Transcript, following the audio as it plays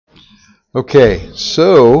Okay,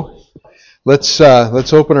 so let's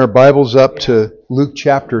open our Bibles up to Luke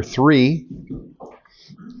chapter 3,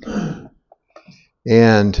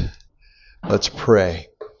 and let's pray.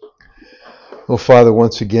 Oh, Father,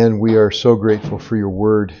 once again, we are so grateful for your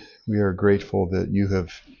word. We are grateful that you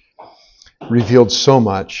have revealed so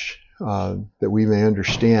much that we may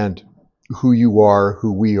understand who you are,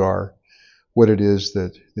 who we are, what it is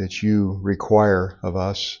that you require of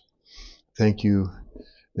us. Thank you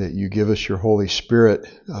that you give us your Holy Spirit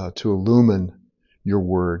to illumine your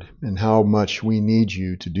word and how much we need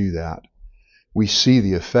you to do that. We see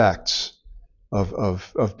the effects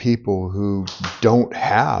of people who don't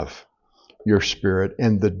have your Spirit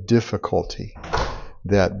and the difficulty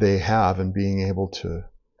that they have in being able to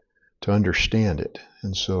understand it.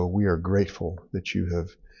 And so we are grateful that you have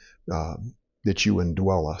that you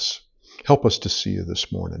indwell us. Help us to see you this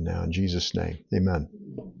morning now. In Jesus' name, amen.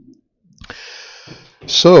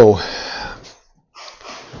 So,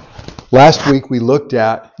 last week we looked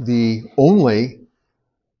at the only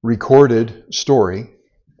recorded story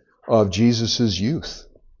of Jesus' youth,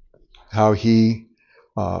 how he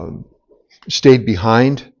stayed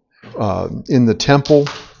behind in the temple,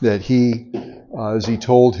 that he, as he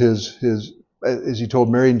told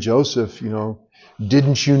Mary and Joseph,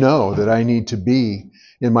 didn't you know that I need to be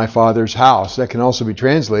in my Father's house? That can also be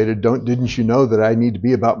translated, didn't you know that I need to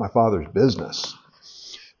be about my Father's business?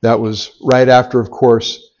 That was right after, of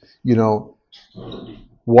course,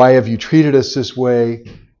 why have you treated us this way?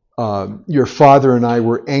 Your father and I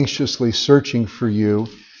were anxiously searching for you.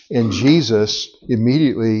 And Jesus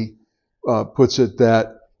immediately puts it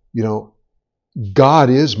that, God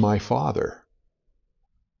is my Father.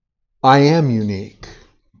 I am unique.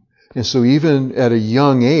 And so even at a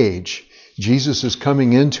young age, Jesus is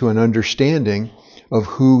coming into an understanding of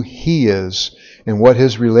who he is and what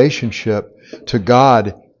his relationship to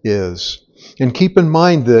God is. And keep in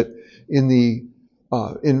mind that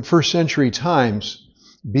in first century times,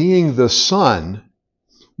 being the son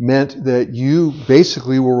meant that you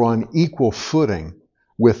basically were on equal footing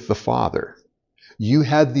with the Father. You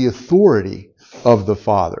had the authority of the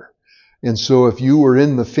Father. And so if you were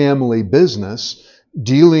in the family business,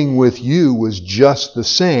 dealing with you was just the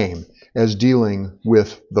same as dealing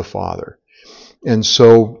with the Father. And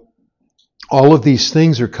so all of these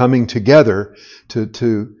things are coming together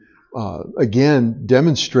to again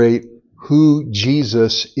demonstrate who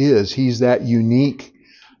Jesus is. He's that unique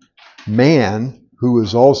man who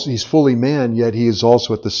is also, he's fully man, yet he is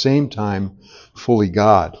also at the same time fully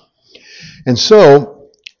God. And so,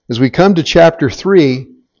 as we come to chapter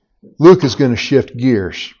 3, Luke is going to shift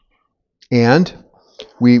gears. And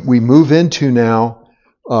we move into now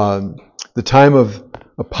the time of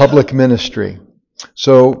a public ministry.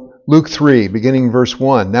 So, Luke 3, beginning verse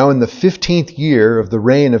 1. Now in the 15th year of the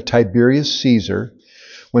reign of Tiberius Caesar,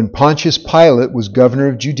 when Pontius Pilate was governor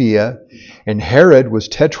of Judea, and Herod was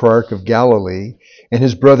tetrarch of Galilee, and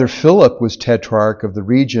his brother Philip was tetrarch of the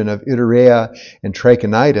region of Iturea and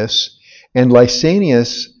Trachonitis, and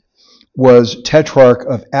Lysanias was tetrarch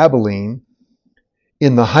of Abilene,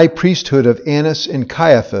 in the high priesthood of Annas and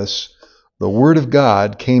Caiaphas, the word of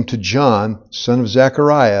God came to John, son of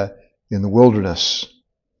Zechariah, in the wilderness.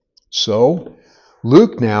 So,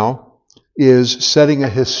 Luke now is setting a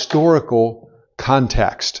historical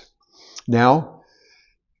context. Now,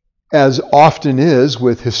 as often is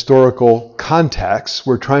with historical contexts,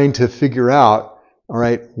 we're trying to figure out, all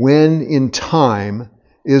right, when in time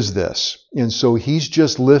is this? And so he's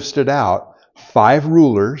just listed out 5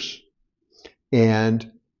 rulers and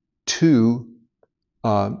 2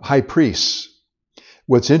 high priests.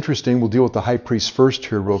 What's interesting, we'll deal with the high priests first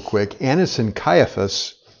here real quick. Annas and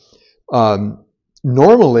Caiaphas,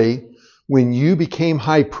 normally, when you became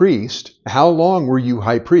high priest, how long were you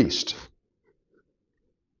high priest?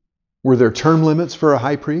 Were there term limits for a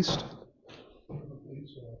high priest?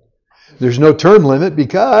 There's no term limit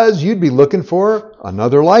because you'd be looking for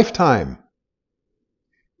another lifetime.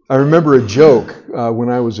 I remember a joke when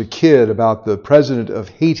I was a kid about the president of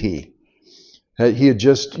Haiti. He had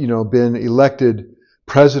just, been elected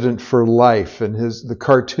president for life, and the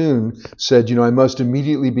cartoon said, I must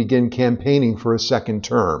immediately begin campaigning for a second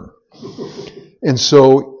term. And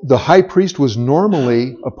so the high priest was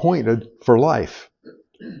normally appointed for life.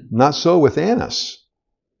 Not so with Annas.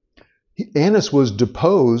 Annas was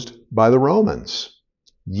deposed by the Romans,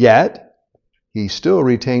 yet he still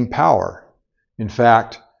retained power. In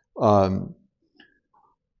fact, the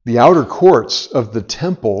outer courts of the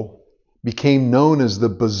temple became known as the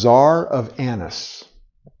Bazaar of Annas.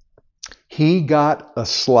 He got a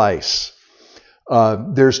slice.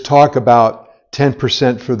 There's talk about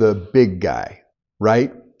 10% for the big guy,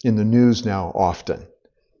 right? in the news now often.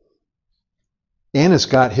 Annas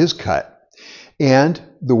got his cut. And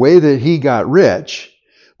the way that he got rich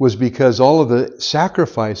was because all of the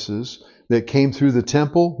sacrifices that came through the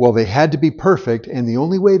temple, well, they had to be perfect. And the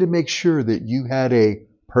only way to make sure that you had a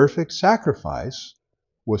perfect sacrifice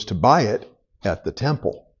was to buy it at the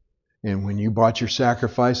temple. And when you bought your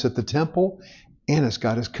sacrifice at the temple, Annas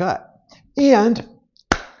got his cut. And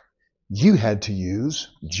you had to use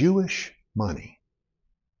Jewish money.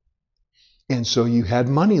 And so you had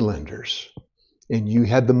money lenders. And you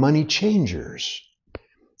had the money changers.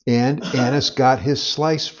 And Annas got his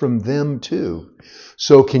slice from them too.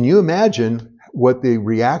 So can you imagine what the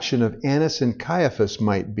reaction of Annas and Caiaphas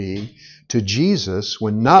might be to Jesus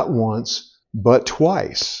when not once, but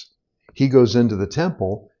twice, he goes into the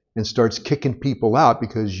temple and starts kicking people out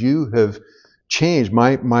because you have changed.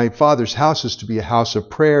 My Father's house is to be a house of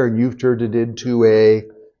prayer, and you've turned it into a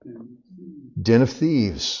den of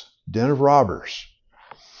thieves, den of robbers.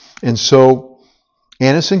 And so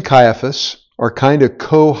Annas and Caiaphas are kind of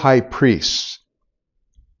co-high priests.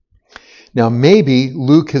 Now maybe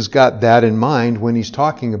Luke has got that in mind when he's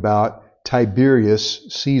talking about Tiberius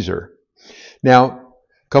Caesar. Now,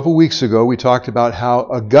 a couple weeks ago we talked about how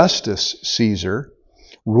Augustus Caesar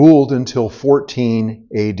ruled until 14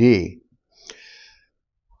 AD.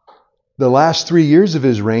 The last 3 years of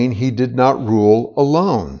his reign, he did not rule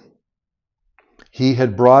alone. He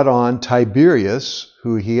had brought on Tiberius,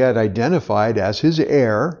 who he had identified as his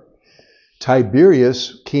heir.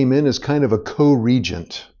 Tiberius came in as kind of a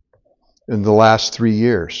co-regent in the last 3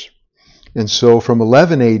 years. And so from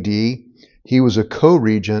 11 AD, he was a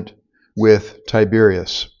co-regent with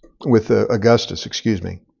Augustus.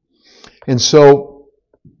 And so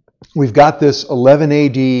we've got this 11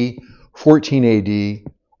 AD, 14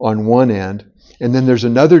 AD on one end, and then there's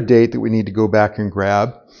another date that we need to go back and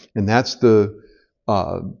grab, and that's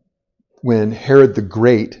when Herod the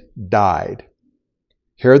Great died.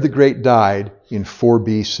 Herod the Great died in 4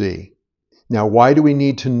 BC. Now, why do we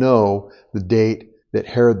need to know the date that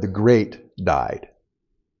Herod the Great died?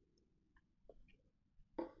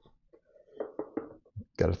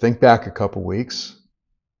 Got to think back a couple weeks.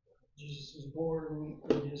 Jesus was born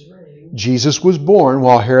in his reign. Jesus was born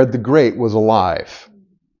while Herod the Great was alive.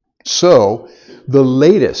 So, the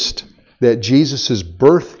latest that Jesus'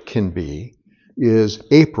 birth can be is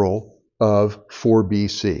April of 4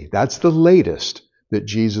 BC. That's the latest that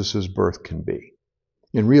Jesus' birth can be.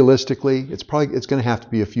 And realistically, it's going to have to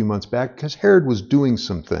be a few months back because Herod was doing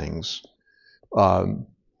some things in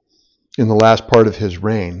the last part of his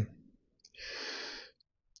reign.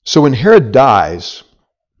 So when Herod dies,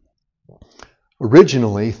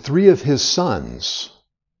 originally 3 of his sons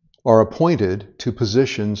are appointed to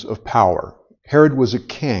positions of power. Herod was a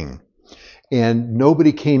king, and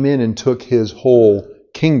nobody came in and took his whole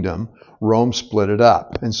kingdom. Rome split it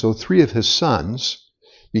up. And so 3 of his sons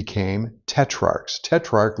became tetrarchs.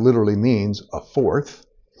 Tetrarch literally means a fourth.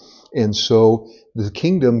 And so the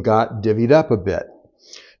kingdom got divvied up a bit.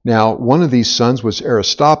 Now, one of these sons was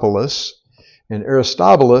Aristobulus, and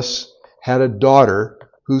Aristobulus had a daughter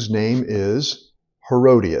whose name is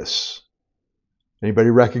Herodias.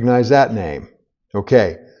 Anybody recognize that name?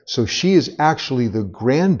 Okay, so she is actually the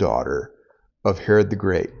granddaughter of Herod the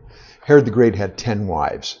Great. Herod the Great had 10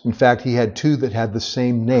 wives. In fact, he had 2 that had the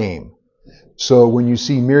same name. So when you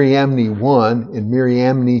see Mariamne 1 and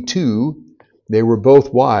Mariamne 2, they were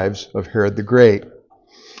both wives of Herod the Great.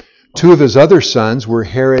 2 of his other sons were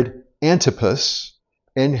Herod Antipas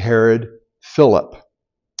and Herod Philip.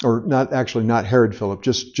 Or not Herod Philip,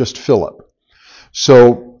 just Philip.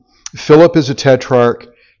 So Philip is a tetrarch.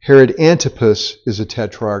 Herod Antipas is a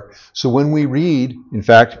tetrarch. So when we read, in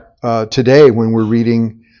fact, today when we're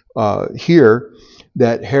reading here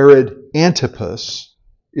that Herod Antipas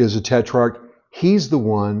is a tetrarch, he's the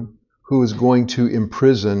one who is going to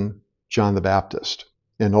imprison John the Baptist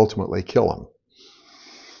and ultimately kill him.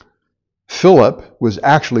 Philip was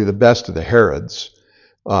actually the best of the Herods,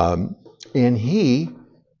 and he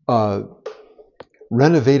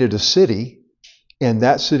renovated a city, and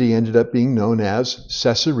that city ended up being known as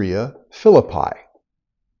Caesarea Philippi.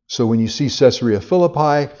 So when you see Caesarea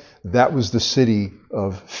Philippi, that was the city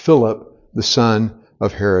of Philip, the son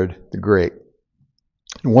of Herod the Great.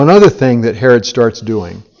 One other thing that Herod starts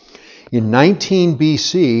doing, in 19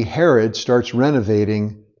 BC, Herod starts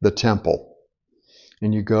renovating the temple.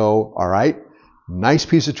 And you go, all right, nice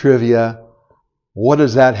piece of trivia. What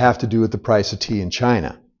does that have to do with the price of tea in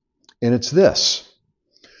China? And it's this.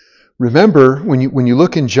 Remember, when you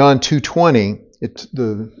look in John 2:20,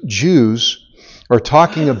 the Jews are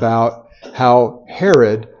talking about how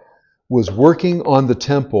Herod was working on the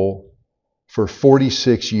temple for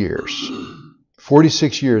 46 years.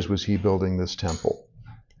 46 years was he building this temple.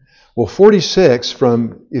 Well, 46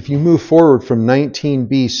 if you move forward from 19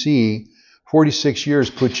 BC, 46 years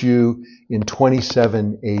puts you in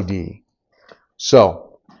 27 AD.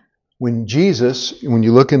 So, when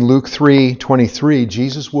you look in Luke 3:23,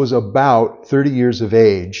 Jesus was about 30 years of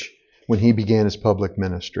age when he began his public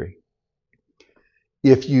ministry.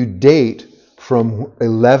 If you date from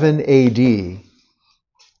 11 AD,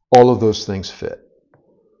 all of those things fit.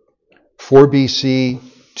 4 BC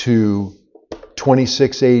to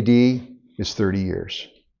 26 AD is 30 years.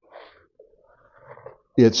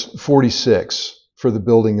 It's 46 for the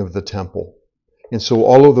building of the temple. And so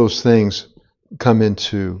all of those things come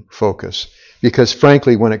into focus. Because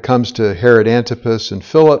frankly, when it comes to Herod Antipas and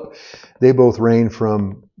Philip, they both reign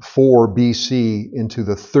from 4 BC into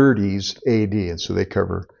the 30s AD. And so they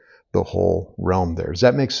cover the whole realm there. Does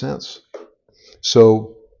that make sense?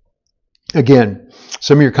 So, again,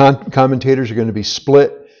 some of your commentators are going to be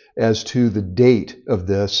split as to the date of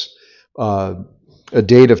this. A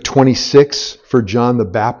date of 26 for John the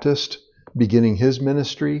Baptist beginning his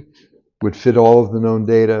ministry would fit all of the known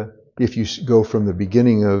data. If you go from the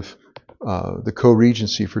beginning of the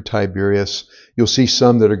co-regency for Tiberius, you'll see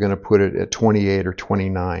some that are going to put it at 28 or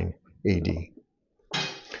 29 AD.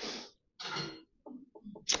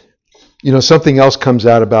 You know, something else comes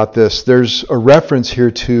out about this. There's a reference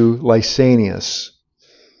here to Lysanias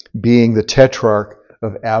being the tetrarch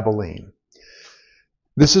of Abilene.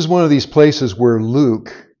 This is one of these places where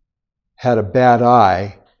Luke had a bad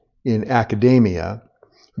eye in academia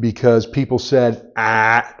because people said,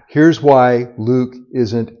 here's why Luke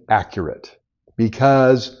isn't accurate.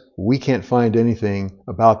 Because we can't find anything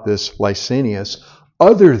about this Lysanias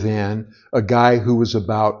other than a guy who was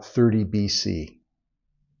about 30 BC.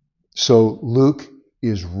 So Luke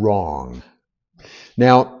is wrong.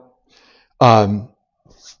 Now,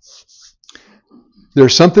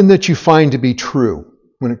 there's something that you find to be true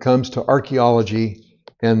when it comes to archaeology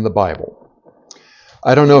and the Bible.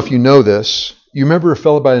 I don't know if you know this. You remember a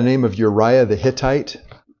fellow by the name of Uriah the Hittite?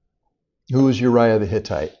 Who was Uriah the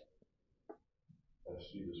Hittite?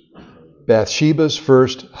 Bathsheba's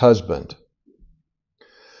first husband.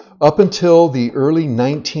 Up until the early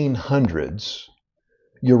 1900s,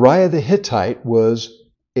 Uriah the Hittite was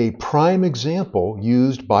a prime example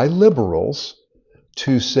used by liberals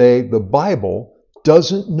to say the Bible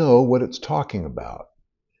doesn't know what it's talking about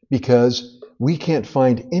because we can't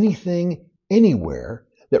find anything anywhere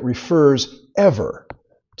that refers ever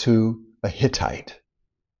to a Hittite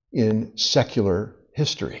in secular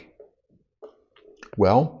history.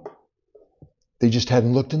 Well, they just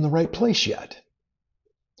hadn't looked in the right place yet.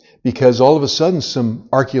 Because all of a sudden some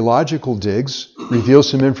archaeological digs reveal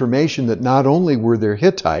some information that not only were there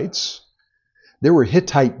Hittites, there were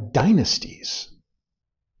Hittite dynasties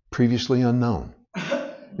previously unknown.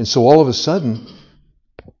 And so all of a sudden,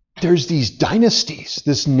 there's these dynasties.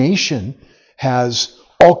 This nation has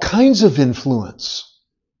all kinds of influence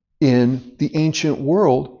in the ancient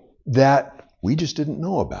world that we just didn't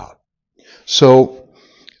know about. So,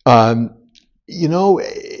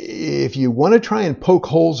 if you want to try and poke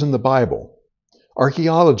holes in the Bible,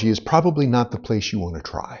 archaeology is probably not the place you want to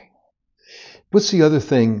try. What's the other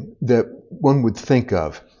thing that one would think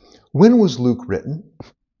of? When was Luke written?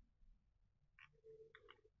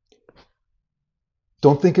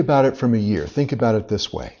 Don't think about it from a year. Think about it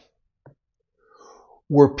this way.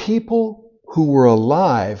 Were people who were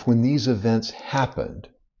alive when these events happened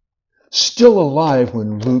still alive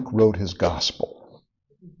when Luke wrote his gospel?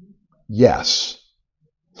 Yes.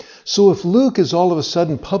 So if Luke is all of a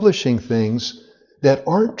sudden publishing things that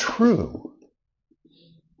aren't true,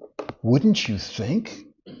 wouldn't you think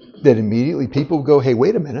that immediately people would go, hey,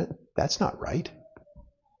 wait a minute, that's not right.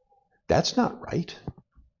 That's not right.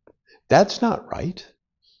 That's not right.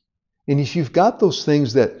 And if you've got those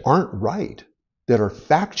things that aren't right, that are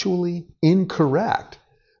factually incorrect,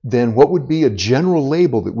 then what would be a general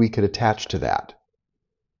label that we could attach to that?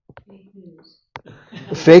 Fake news.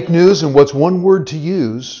 Fake news, and what's one word to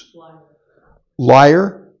use?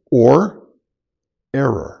 Liar or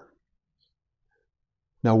error.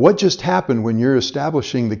 Now, what just happened when you're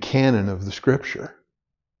establishing the canon of the Scripture?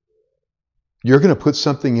 You're going to put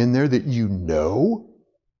something in there that you know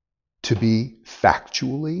to be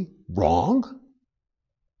factually wrong?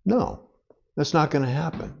 No, that's not going to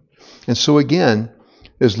happen. And so again,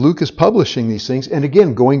 as Luke is publishing these things, and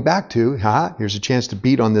again, going back to, here's a chance to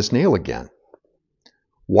beat on this nail again.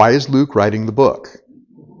 Why is Luke writing the book?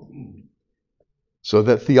 So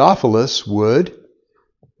that Theophilus would,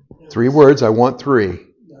 3 words, I want 3.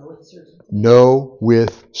 No, with certainty. Know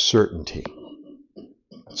with certainty.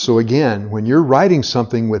 So again, when you're writing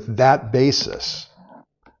something with that basis,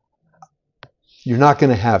 you're not going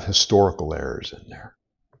to have historical errors in there,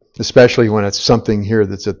 especially when it's something here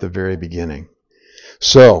that's at the very beginning.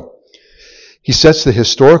 So he sets the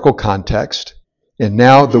historical context, and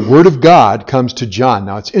now the Word of God comes to John.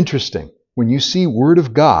 Now it's interesting. When you see Word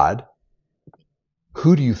of God,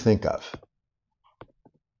 who do you think of?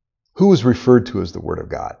 Who was referred to as the Word of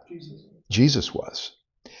God? Jesus was.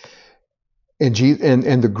 And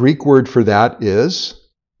the Greek word for that is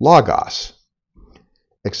logos.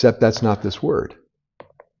 Except that's not this word.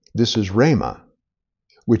 This is rhema,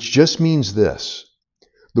 which just means this.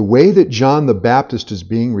 The way that John the Baptist is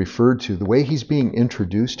being referred to, the way he's being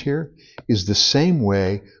introduced here, is the same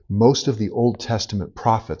way most of the Old Testament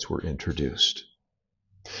prophets were introduced.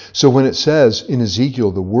 So when it says in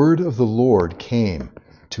Ezekiel, the word of the Lord came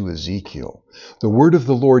to Ezekiel, the word of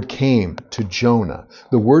the Lord came to Jonah,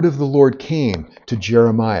 the word of the Lord came to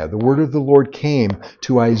Jeremiah, the word of the Lord came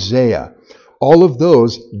to Isaiah. All of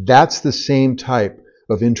those, that's the same type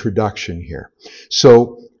of introduction here.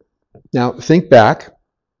 So now think back.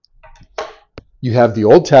 You have the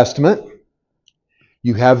Old Testament,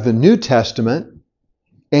 you have the New Testament,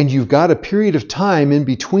 and you've got a period of time in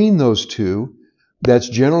between those two that's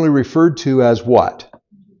generally referred to as what?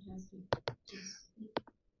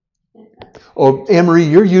 Oh, Anne-Marie,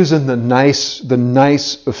 you're using the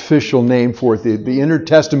nice official name for it, the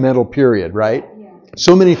intertestamental period, right? Yeah.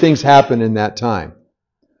 So many things happen in that time.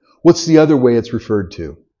 What's the other way it's referred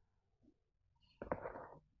to?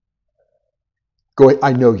 Go ahead.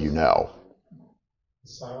 I know you know.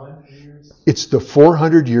 Silent years. It's the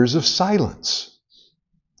 400 years of silence.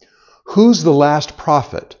 Who's the last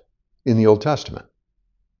prophet in the Old Testament?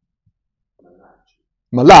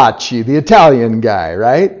 Malachi, the Italian guy,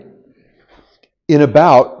 right? In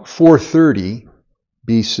about 430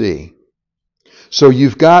 BC. So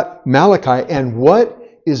you've got Malachi, and what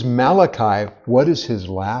is Malachi? What is his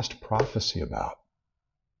last prophecy about?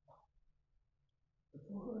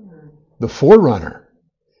 The forerunner.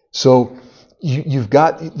 So you've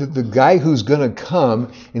got the guy who's going to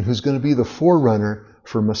come and who's going to be the forerunner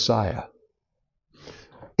for Messiah.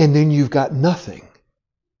 And then you've got nothing.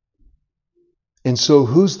 And so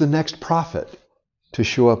who's the next prophet to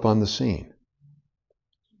show up on the scene?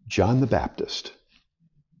 John the Baptist.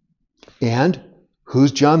 And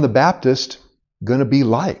who's John the Baptist going to be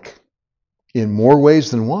like? In more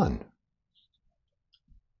ways than one.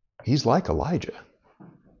 He's like Elijah.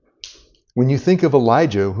 When you think of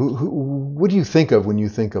Elijah, what do you think of when you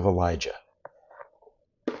think of Elijah?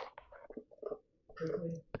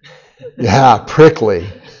 Prickly. Yeah, prickly.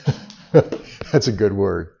 That's a good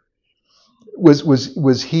word.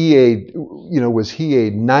 Was he a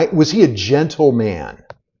gentle man?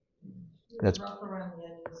 That's Rough around the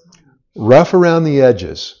edges. rough around the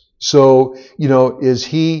edges. So,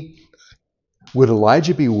 would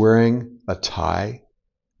Elijah be wearing a tie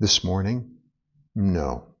this morning?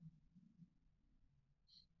 No.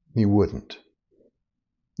 He wouldn't.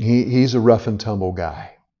 He's a rough and tumble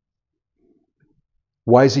guy.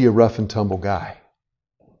 Why is he a rough and tumble guy?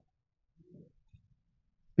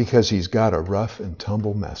 Because he's got a rough and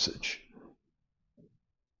tumble message.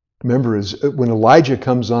 Remember, when Elijah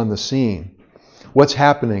comes on the scene, what's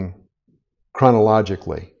happening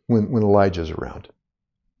chronologically when Elijah's around?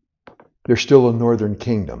 They're still a northern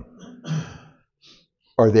kingdom.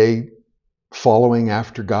 Are they following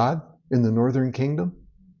after God in the northern kingdom?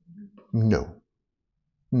 No.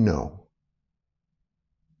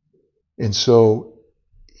 And so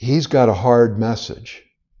he's got a hard message.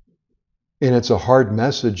 And it's a hard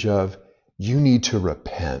message of you need to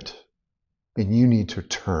repent and you need to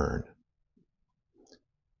turn.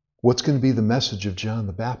 What's going to be the message of John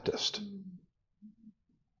the Baptist?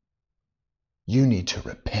 You need to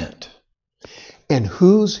repent. And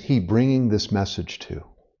who's he bringing this message to?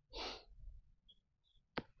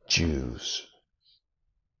 Jews.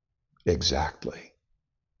 Exactly.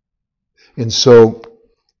 And so,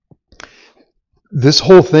 this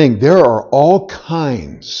whole thing, there are all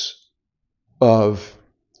kinds of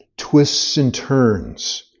twists and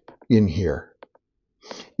turns in here.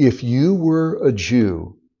 If you were a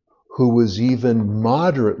Jew who was even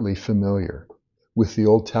moderately familiar with the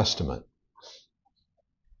Old Testament,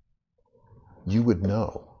 you would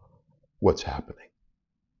know what's happening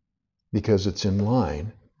because it's in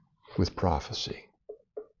line with prophecy.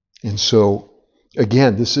 And so,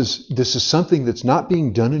 again, this is something that's not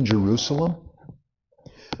being done in Jerusalem,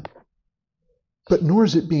 but nor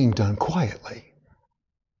is it being done quietly.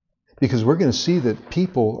 Because we're going to see that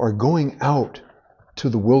people are going out to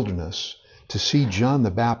the wilderness to see John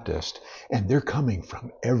the Baptist, and they're coming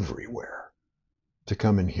from everywhere. to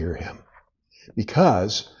come and hear him.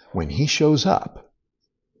 Because when he shows up,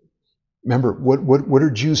 remember, what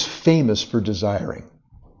are Jews famous for desiring?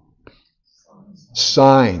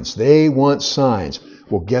 Signs. They want signs.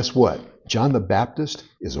 Well, guess what? John the Baptist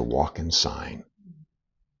is a walking sign.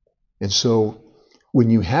 And so when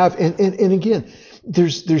you have, and again,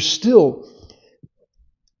 there's still,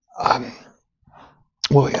 how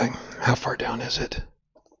far down is it?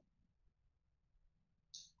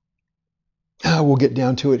 We'll get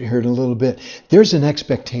down to it here in a little bit. There's an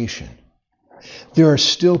expectation. There are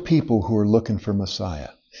still people who are looking for Messiah.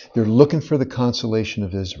 They're looking for the consolation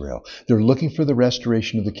of Israel. They're looking for the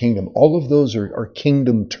restoration of the kingdom. All of those are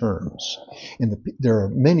kingdom terms. And there are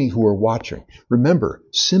many who are watching. Remember,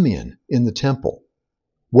 Simeon in the temple.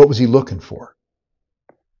 What was he looking for?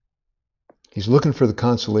 He's looking for the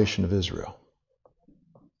consolation of Israel.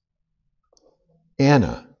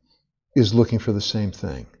 Anna is looking for the same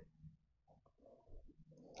thing.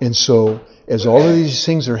 And so, as all of these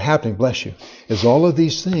things are happening, bless you, as all of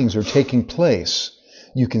these things are taking place,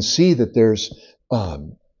 you can see that there's,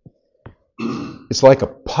 it's like a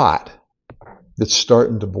pot that's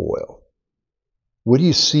starting to boil. What do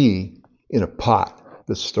you see in a pot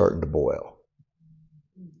that's starting to boil?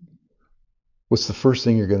 What's the first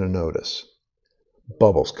thing you're going to notice?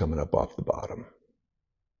 Bubbles coming up off the bottom.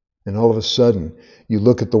 And all of a sudden, you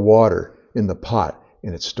look at the water in the pot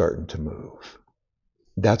and it's starting to move.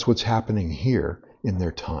 That's what's happening here in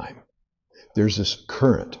their time. There's this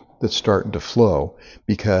current that's starting to flow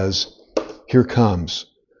because here comes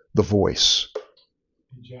the voice.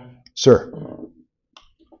 Hey, Jeff, Sir.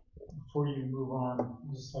 before you move on,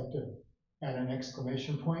 I'd just like to add an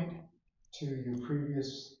exclamation point to your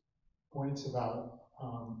previous points about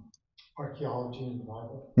archaeology in the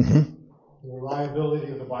Bible. Mm-hmm. The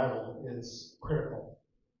reliability of the Bible is critical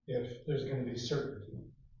if there's going to be certainty,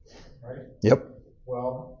 right? Yep.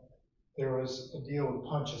 Well, there was a deal with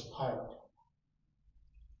Pontius Pilate.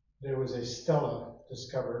 There was a stela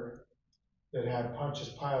discovered that had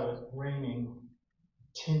Pontius Pilate reigning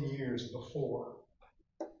 10 years before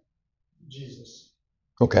Jesus.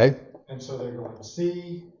 Okay. And so they're going,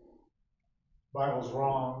 see, Bible's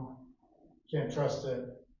wrong, can't trust it.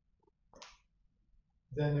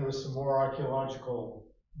 Then there was some more archaeological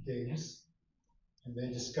digs, and they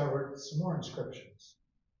discovered some more inscriptions.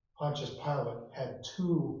 Pontius Pilate had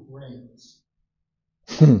 2 reigns,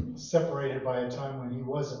 separated by a time when he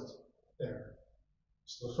wasn't there.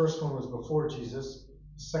 So the first one was before Jesus,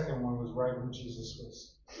 the second one was right when Jesus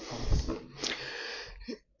was on the scene.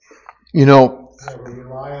 You know, We have a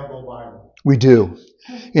reliable Bible. we do.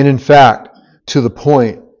 And in fact, to the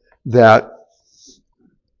point that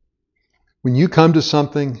when you come to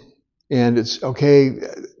something and it's, okay,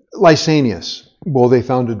 Lysanias, well, they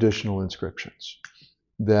found additional inscriptions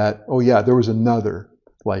that, oh yeah, there was another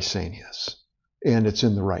Lysanias, and it's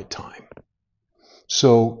in the right time.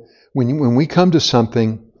 So when we come to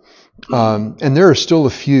something, and there are still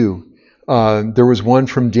a few, there was one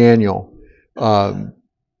from Daniel that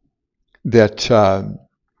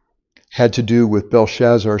had to do with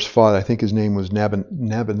Belshazzar's father. I think his name was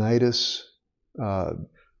Nabonidus. I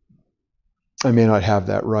may not have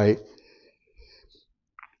that right.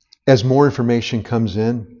 As more information comes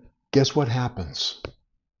in, guess what happens?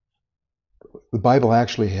 The Bible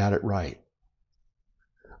actually had it right.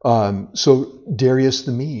 So Darius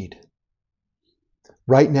the Mede,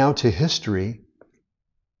 right now to history,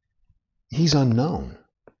 he's unknown.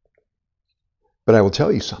 But I will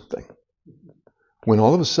tell you something. When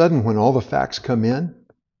all of a sudden, when all the facts come in,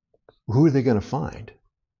 who are they going to find?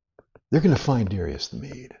 They're going to find Darius the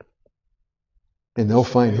Mede. And they'll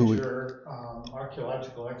find who...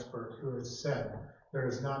 Archaeological expert who has said there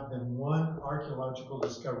has not been one archaeological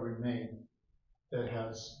discovery made that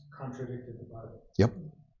has contradicted the Bible. Yep.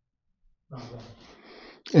 Not one.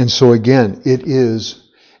 And so again, it is,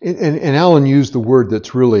 and Alan used the word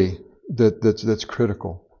that's really, that's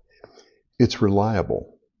critical. It's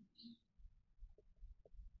reliable.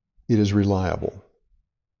 It is reliable.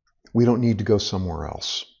 We don't need to go somewhere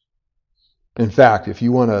else. In fact, if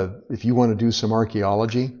you want to do some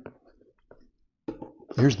archaeology,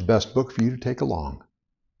 here's the best book for you to take along,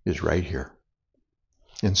 is right here.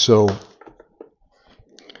 And so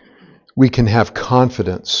we can have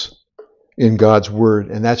confidence in God's Word,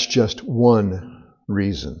 and that's just one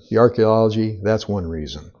reason. The archaeology, that's one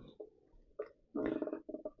reason.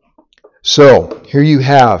 So, here you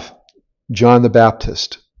have John the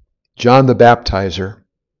Baptist, John the Baptizer.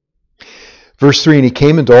 Verse 3, and he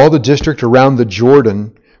came into all the district around the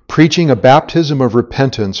Jordan, preaching a baptism of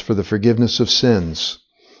repentance for the forgiveness of sins.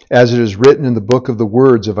 as it is written in the book of the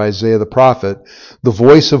words of Isaiah the prophet, the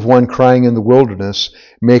voice of one crying in the wilderness,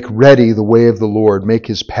 make ready the way of the Lord, make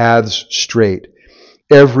his paths straight.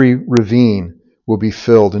 Every ravine will be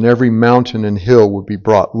filled, and every mountain and hill will be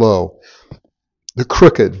brought low. The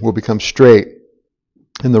crooked will become straight,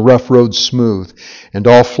 and the rough roads smooth, and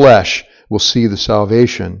all flesh will see the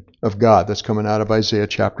salvation of God. That's coming out of Isaiah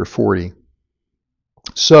chapter 40.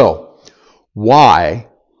 So, why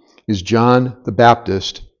is John the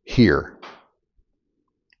Baptist here?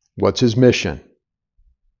 What's his mission?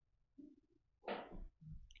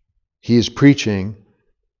 He is preaching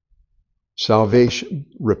salvation,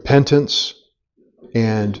 repentance,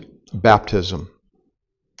 and baptism.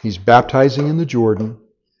 He's baptizing in the Jordan,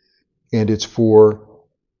 and it's for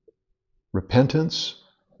repentance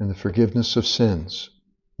and the forgiveness of sins.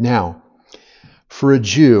 Now, for a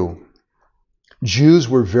Jew, Jews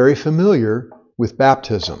were very familiar with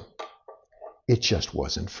baptism. It just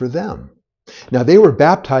wasn't for them. Now, they were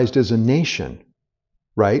baptized as a nation,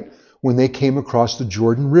 right? When they came across the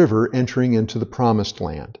Jordan River entering into the Promised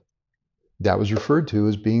Land. That was referred to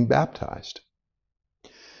as being baptized.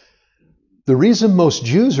 The reason most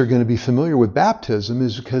Jews are going to be familiar with baptism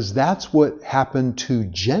is because that's what happened to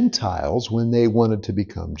Gentiles when they wanted to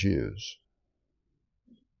become Jews.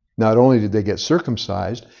 Not only did they get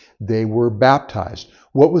circumcised, they were baptized.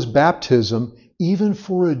 What was baptism, even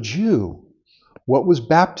for a Jew? What was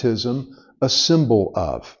baptism a symbol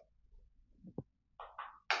of?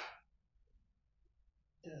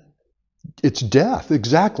 It's death,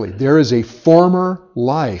 exactly. There is a former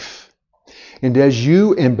life. And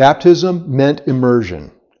baptism meant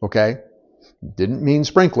immersion, okay? Didn't mean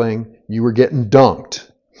sprinkling. You were getting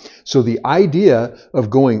dunked. So the idea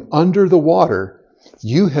of going under the water,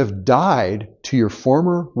 you have died to your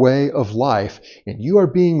former way of life, and you are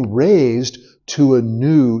being raised to a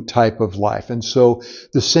new type of life. And so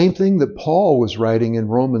the same thing that Paul was writing in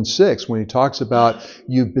Romans 6 when he talks about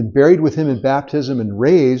you've been buried with him in baptism and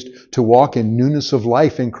raised to walk in newness of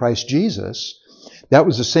life in Christ Jesus, that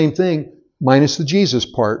was the same thing minus the Jesus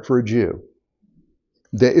part for a Jew.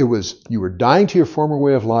 It was, you were dying to your former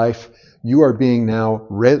way of life, you are being now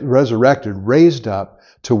resurrected, raised up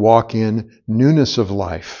to walk in newness of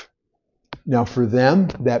life. Now for them,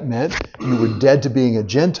 that meant you were dead to being a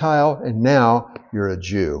Gentile, and now you're a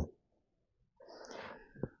Jew.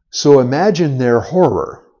 So imagine their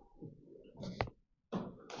horror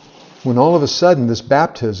when all of a sudden this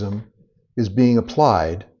baptism is being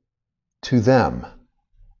applied to them.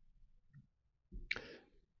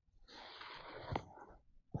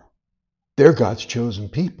 They're God's chosen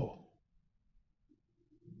people.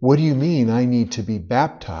 What do you mean I need to be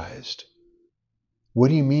baptized? What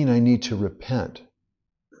do you mean I need to repent?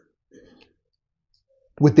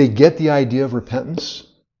 Would they get the idea of repentance?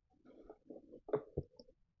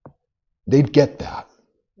 They'd get that.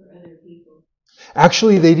 For other people.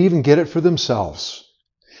 Actually, they'd even get it for themselves.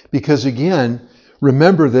 Because again,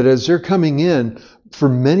 remember that as they're coming in, for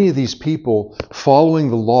many of these people, following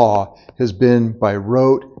the law has been by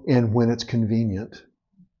rote and when it's convenient.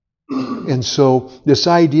 And so this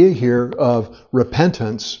idea here of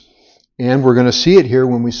repentance, and we're going to see it here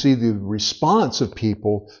when we see the response of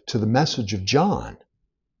people to the message of John.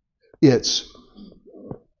 In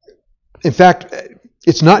fact,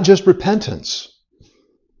 it's not just repentance.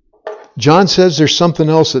 John says there's something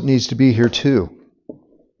else that needs to be here too.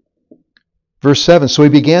 Verse 7, so he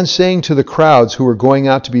began saying to the crowds who were going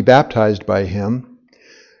out to be baptized by him,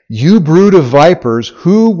 you brood of vipers,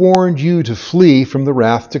 who warned you to flee from the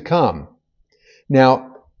wrath to come?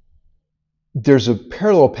 Now, there's a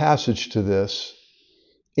parallel passage to this,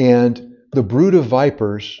 and the brood of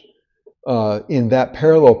vipers in that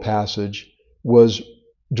parallel passage was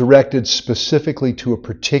directed specifically to a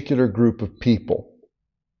particular group of people,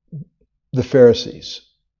 the Pharisees.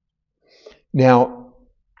 Now,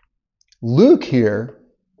 Luke here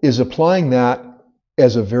is applying that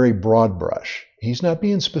as a very broad brush. He's not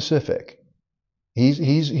being specific.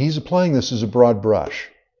 He's applying this as a broad brush.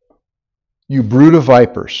 You brood of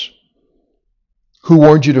vipers, who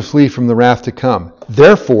warned you to flee from the wrath to come?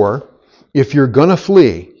 Therefore, if you're going to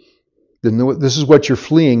flee, then this is what your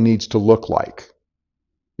fleeing needs to look like.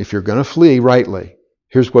 If you're going to flee rightly,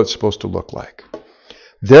 here's what it's supposed to look like.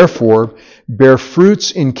 Therefore, bear fruits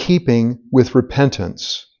in keeping with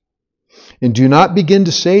repentance. And do not begin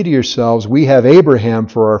to say to yourselves, we have Abraham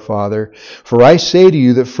for our father. For I say to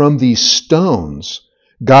you that from these stones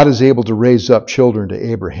God is able to raise up children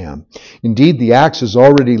to Abraham. Indeed, the axe is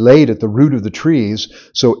already laid at the root of the trees,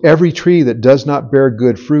 so every tree that does not bear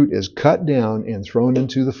good fruit is cut down and thrown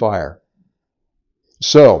into the fire.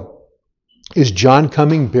 So, Is John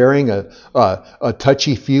coming bearing a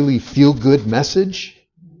touchy-feely, feel-good message?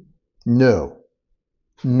 No.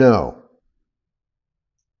 No.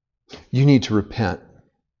 You need to repent.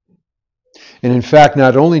 And in fact,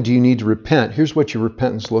 not only do you need to repent, here's what your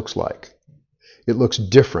repentance looks like. It looks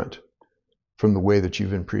different from the way that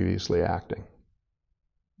you've been previously acting.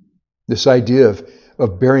 This idea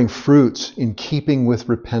of bearing fruits in keeping with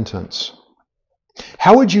repentance.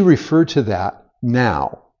 How would you refer to that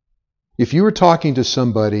now? If you were talking to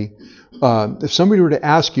somebody, if somebody were to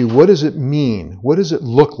ask you, what does it mean? What does it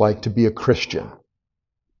look like to be a Christian?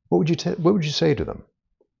 What would you say to them?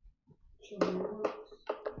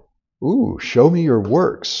 Ooh, show me your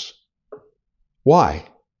works. Why?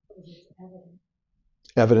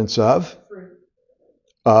 Evidence of?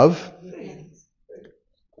 Of?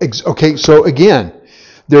 Okay, so again,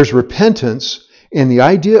 there's repentance, and the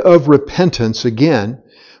idea of repentance, again,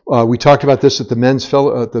 we talked about this at the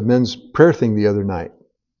men's prayer thing the other night.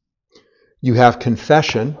 You have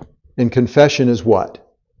confession, and confession is what?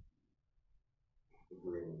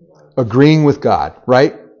 Agreeing with God,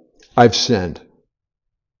 right? I've sinned.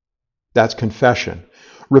 That's confession.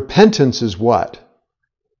 Repentance is what?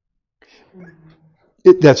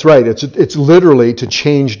 That's right. It's literally to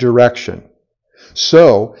change direction.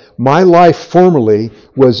 So, my life formerly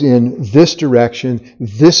was in this direction.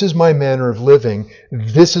 This is my manner of living.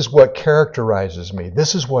 This is what characterizes me.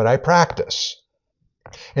 This is what I practice.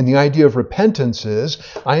 And the idea of repentance is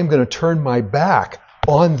I am going to turn my back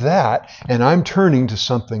on that and I'm turning to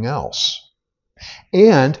something else.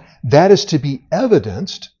 And that is to be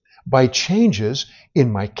evidenced by changes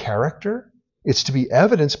in my character. It's to be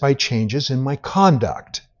evidenced by changes in my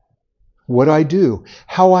conduct. What I do,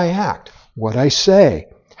 how I act, what I say,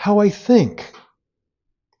 how I think.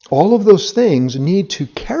 All of those things need to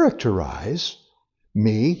characterize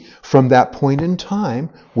me from that point in time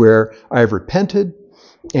where I've repented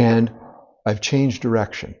and I've changed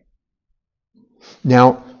direction.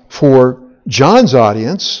 Now, for John's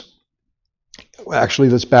audience, actually,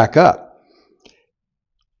 let's back up.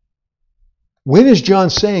 When is John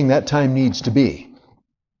saying that time needs to be?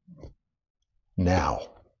 Now.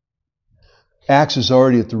 Axe is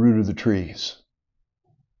already at the root of the trees.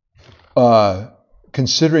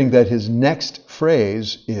 Considering that his next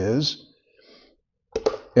phrase is,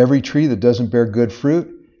 every tree that doesn't bear good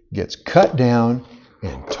fruit gets cut down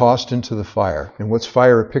and tossed into the fire. And what's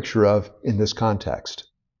fire a picture of in this context?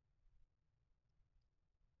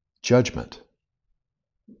 Judgment.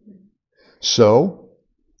 So,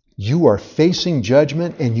 you are facing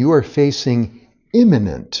judgment and you are facing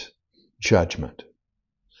imminent judgment.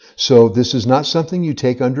 So this is not something you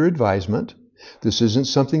take under advisement. This isn't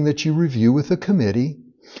something that you review with a committee.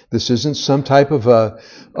 This isn't some type of a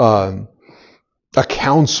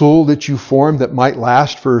council that you form that might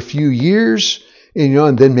last for a few years,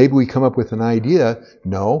 and then maybe we come up with an idea.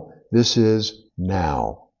 No, this is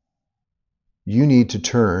now. You need to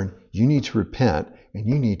turn, you need to repent, and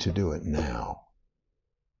you need to do it now.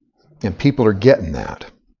 And people are getting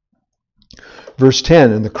that. Verse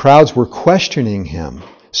 10, and the crowds were questioning him,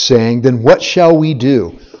 saying, then what shall we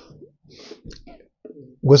do?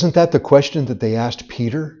 Wasn't that the question that they asked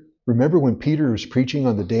Peter? Remember when Peter was preaching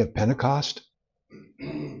on the day of Pentecost?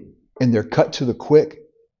 And they're cut to the quick.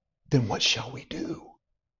 Then what shall we do?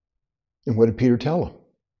 And what did Peter tell them?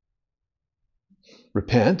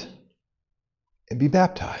 Repent and be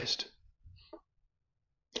baptized.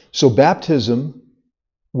 So baptism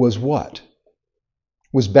was what?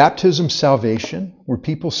 Was baptism salvation? Were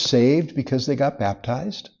people saved because they got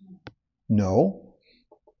baptized? No.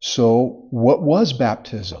 So what was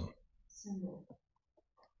baptism? Symbol.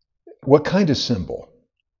 What kind of symbol?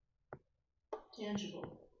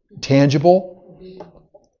 Tangible. Tangible?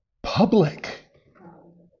 Public.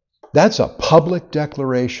 That's a public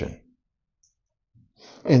declaration.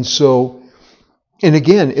 And so, and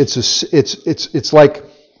again, it's like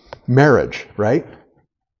marriage, right?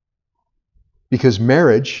 Because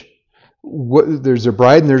marriage, there's a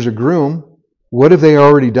bride and there's a groom. What have they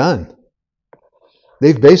already done?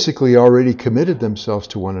 They've basically already committed themselves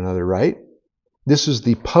to one another, right? This is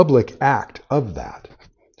the public act of that.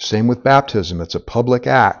 Same with baptism. It's a public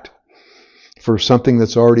act for something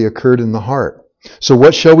that's already occurred in the heart. So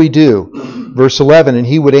what shall we do? Verse 11, and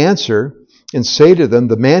he would answer and say to them,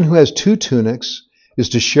 the man who has 2 tunics is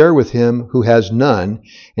to share with him who has none,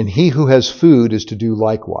 and he who has food is to do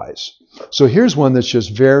likewise. So here's one that's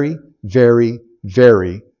just very, very,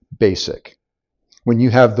 very basic. When you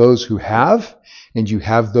have those who have, and you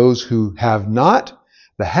have those who have not,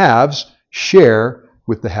 the haves share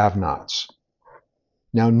with the have-nots.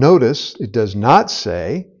 Now notice, it does not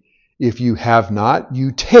say, if you have not,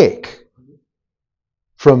 you take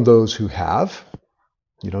from those who have.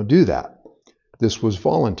 You don't do that. This was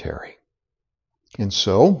voluntary. And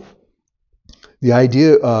so, the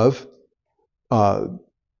idea of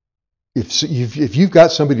if you've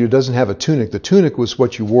got somebody who doesn't have a tunic, the tunic was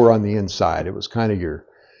what you wore on the inside. It was kind of your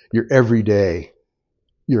everyday,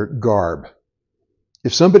 your garb.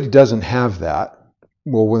 If somebody doesn't have that,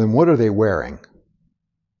 well, then what are they wearing?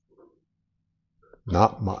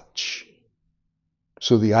 Not much.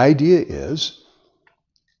 So the idea is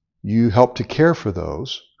you help to care for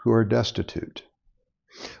those who are destitute.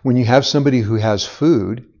 When you have somebody who has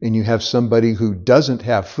food and you have somebody who doesn't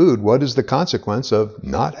have food, what is the consequence of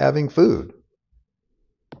not having food?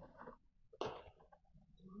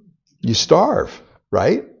 You starve,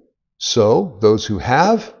 right? So those who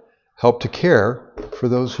have help to care for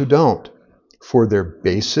those who don't, for their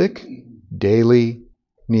basic daily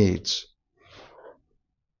needs.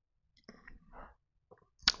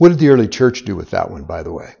 What did the early church do with that one, by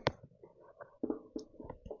the way?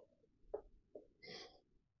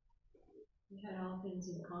 They had all things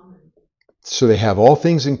in common. So they have all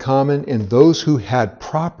things in common, and those who had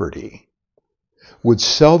property would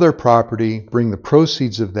sell their property, bring the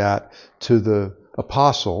proceeds of that to the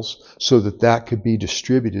apostles so that that could be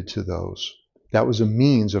distributed to those. That was a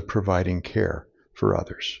means of providing care for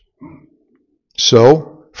others.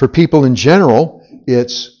 So, for people in general,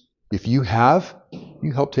 it's if you have,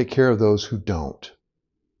 you help take care of those who don't.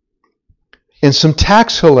 And some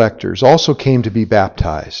tax collectors also came to be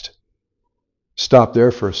baptized. Stop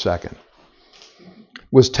there for a second.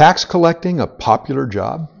 Was tax collecting a popular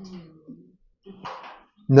job?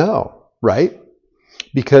 No, right?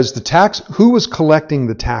 Because who was collecting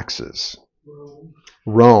the taxes?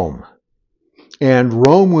 Rome. And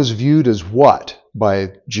Rome was viewed as what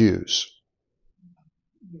by Jews?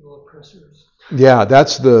 Evil oppressors. Yeah,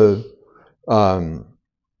 that's the,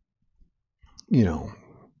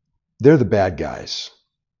 they're the bad guys.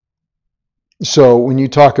 So when you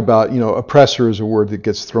talk about, oppressor is a word that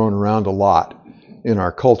gets thrown around a lot in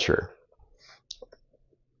our culture.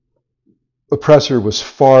 Oppressor was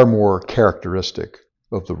far more characteristic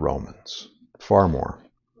of the Romans, far more.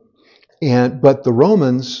 But the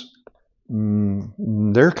Romans,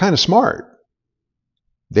 they're kind of smart.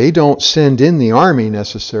 They don't send in the army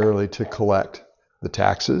necessarily to collect the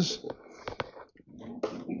taxes.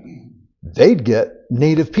 They'd get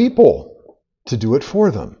native people to do it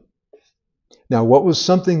for them. Now, what was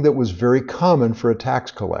something that was very common for a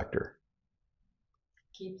tax collector?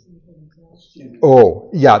 Keeps them from themselves. Oh,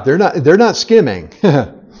 yeah, they're not skimming.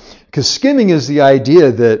 Because skimming is the idea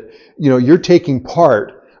that, you're taking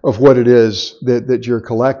part of what it is that you're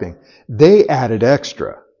collecting. They added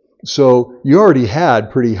extra. So you already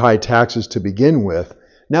had pretty high taxes to begin with.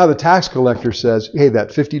 Now the tax collector says, hey, that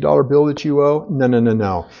 $50 bill that you owe,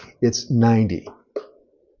 no. It's $90.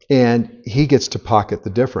 And he gets to pocket the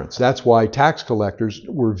difference. That's why tax collectors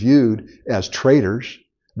were viewed as traitors.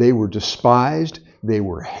 They were despised. They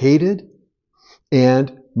were hated.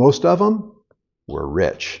 And most of them were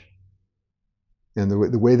rich. And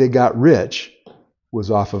the way they got rich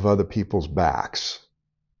was off of other people's backs.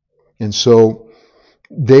 And so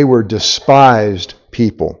they were despised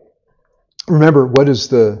people. Remember, what is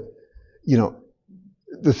the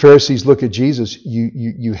Pharisees look at Jesus,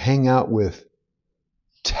 you hang out with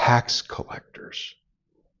tax collectors.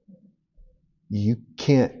 You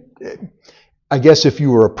can't, I guess if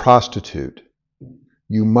you were a prostitute,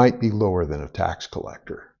 you might be lower than a tax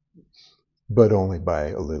collector, but only by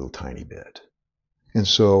a little tiny bit. And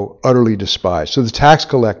so utterly despised. So the tax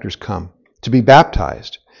collectors come to be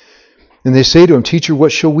baptized. And they say to him, Teacher,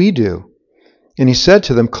 what shall we do? And he said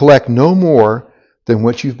to them, collect no more than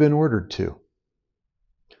what you've been ordered to.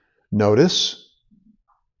 Notice,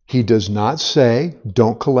 he does not say,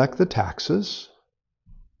 don't collect the taxes.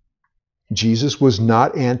 Jesus was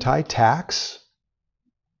not anti-tax.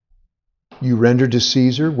 You render to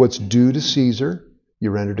Caesar what's due to Caesar.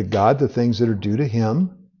 You render to God the things that are due to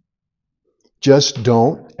him. Just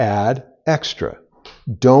don't add extra.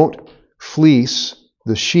 Don't fleece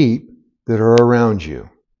the sheep that are around you.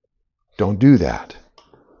 Don't do that.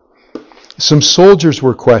 Some soldiers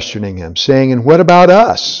were questioning him, saying, and what about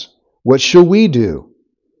us? What shall we do?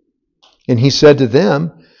 And he said to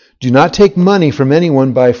them, do not take money from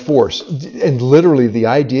anyone by force. And literally the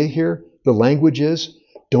idea here, the language is,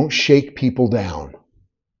 don't shake people down.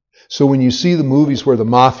 So when you see the movies where the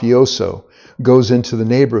mafioso goes into the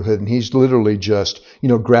neighborhood and he's literally just,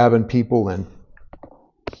 grabbing people and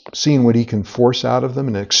seeing what he can force out of them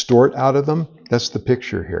and extort out of them, that's the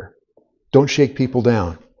picture here. Don't shake people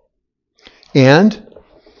down. And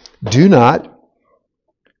do not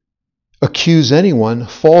accuse anyone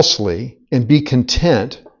falsely, and be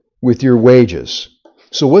content with your wages.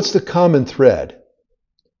 So what's the common thread?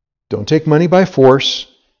 Don't take money by force.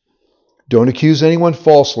 Don't accuse anyone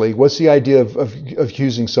falsely. What's the idea of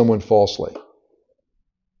accusing someone falsely?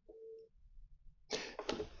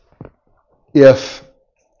 If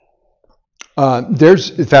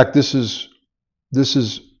in fact, this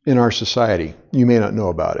is in our society. You may not know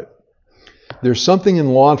about it. There's something in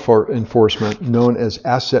law enforcement known as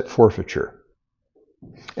asset forfeiture.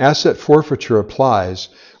 Asset forfeiture applies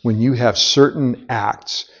when you have certain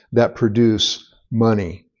acts that produce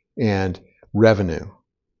money and revenue.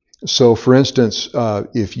 So, for instance,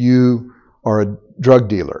 if you are a drug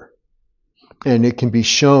dealer, and it can be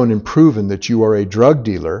shown and proven that you are a drug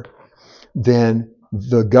dealer, then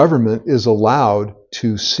the government is allowed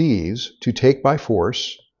to seize, to take by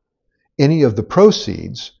force, any of the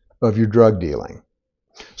proceeds of your drug dealing.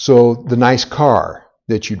 So the nice car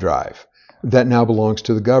that you drive, that now belongs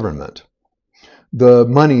to the government. The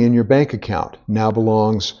money in your bank account now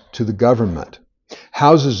belongs to the government.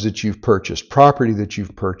 Houses that you've purchased, property that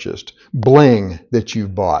you've purchased, bling that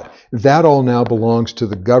you've bought, that all now belongs to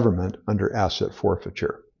the government under asset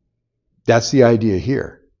forfeiture. That's the idea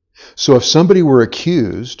here. So if somebody were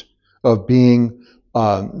accused of being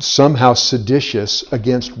somehow seditious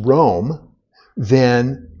against Rome,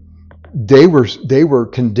 then they were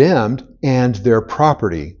condemned and their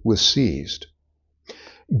property was seized.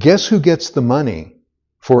 Guess who gets the money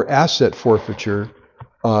for asset forfeiture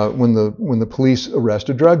when the police arrest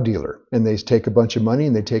a drug dealer and they take a bunch of money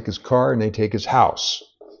and they take his car and they take his house?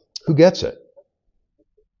 Who gets it?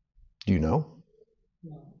 Do you know?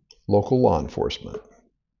 Local law enforcement.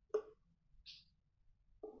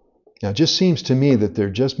 Now, it just seems to me that there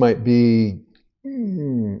just might be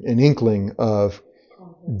an inkling of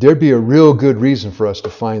there'd be a real good reason for us to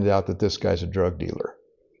find out that this guy's a drug dealer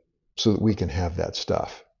so that we can have that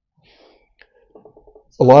stuff.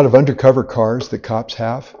 A lot of undercover cars that cops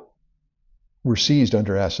have were seized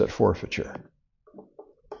under asset forfeiture.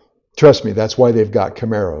 Trust me, that's why they've got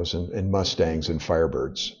Camaros and Mustangs and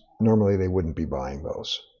Firebirds. Normally they wouldn't be buying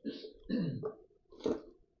those.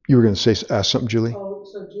 You were going to ask something, Julie? Oh,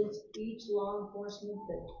 so just each law enforcement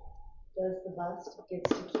that does the bust gets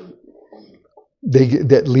to keep?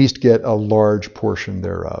 They at least get a large portion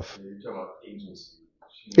thereof. You're talking about agency.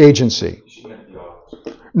 Agency. She meant the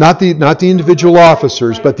office. Not the individual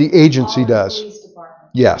officers, but the agency All the does. police department,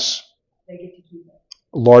 Yes. they get to keep it.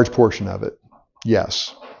 A large portion of it.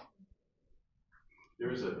 Yes.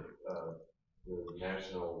 There's the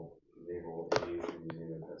National Naval Aviation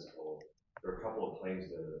Museum in Pensacola. There are a couple of planes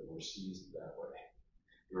that were seized that way.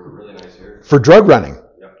 They were really nice aircraft. For drug running.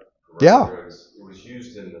 Yep. Yeah. Drugs. It was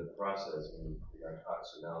used in the process when they got caught,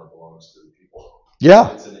 so now it belongs to the people.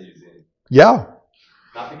 Yeah. It's in the museum. Yeah.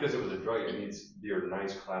 Not because it was a drug. It means they're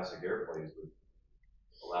nice classic airplanes, but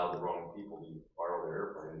allow the wrong people to borrow their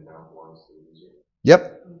airplane, and now it belongs to the museum.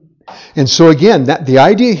 Yep. And so again, that the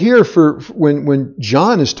idea here for when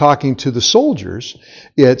John is talking to the soldiers,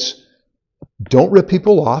 it's don't rip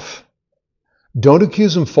people off, don't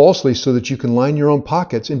accuse them falsely so that you can line your own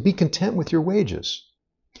pockets, and be content with your wages.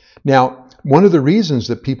 Now, one of the reasons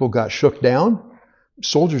that people got shook down,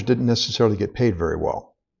 soldiers didn't necessarily get paid very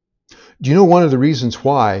well. Do you know one of the reasons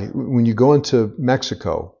why when you go into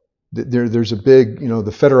Mexico, there's a big,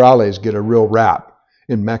 the federales get a real rap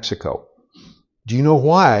in Mexico. Do you know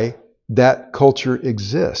why that culture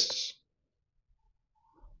exists?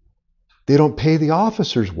 They don't pay the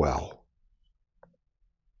officers well.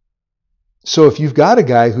 So if you've got a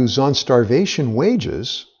guy who's on starvation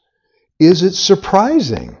wages, is it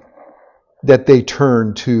surprising that they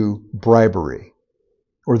turn to bribery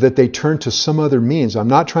or that they turn to some other means? I'm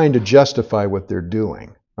not trying to justify what they're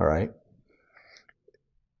doing, all right?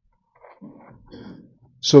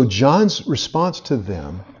 So John's response to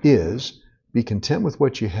them is, be content with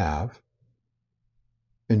what you have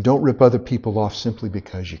and don't rip other people off simply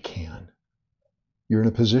because you can. You're in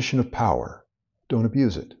a position of power. Don't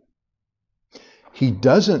abuse it. He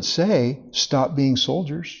doesn't say, stop being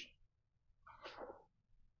soldiers.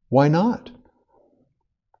 Why not?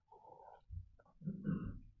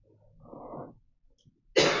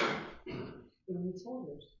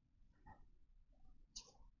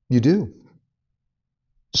 You do.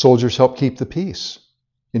 Soldiers help keep the peace.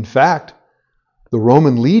 In fact, the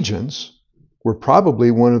Roman legions were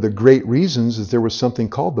probably one of the great reasons that there was something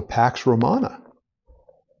called the Pax Romana,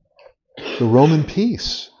 the Roman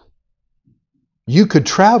peace. You could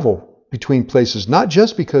travel between places, not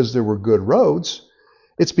just because there were good roads.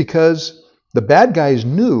 It's because the bad guys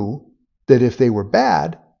knew that if they were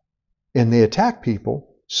bad and they attacked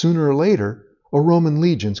people, sooner or later, a Roman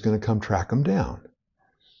legion's going to come track them down.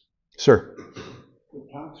 Sir? The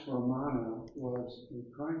Pax Romana was the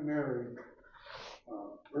primary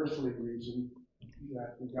earthly reason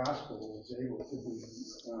that the gospel was able to be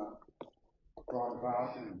brought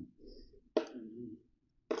about and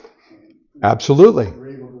Absolutely. They were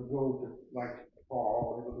able to go to, like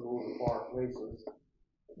Paul, able to go to far places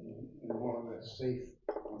and more or less safe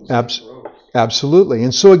roads. Absolutely.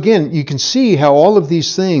 And so again, you can see how all of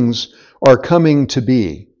these things are coming to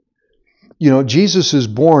be. Jesus is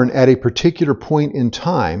born at a particular point in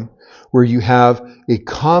time where you have a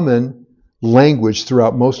common language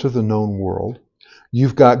throughout most of the known world.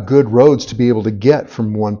 You've got good roads to be able to get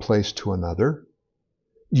from one place to another.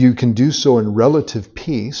 You can do so in relative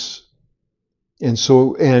peace. And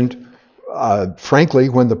frankly,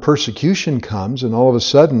 when the persecution comes and all of a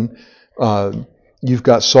sudden you've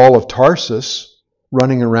got Saul of Tarsus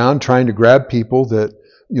running around trying to grab people that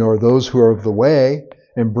are those who are of the way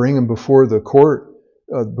and bring them before the court,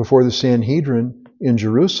 before the Sanhedrin in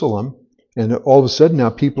Jerusalem, and all of a sudden now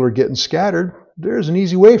people are getting scattered, there's an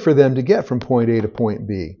easy way for them to get from point A to point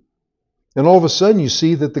B. And all of a sudden you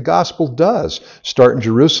see that the gospel does start in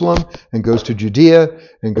Jerusalem and goes to Judea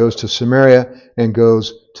and goes to Samaria and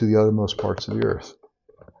goes to the uttermost parts of the earth.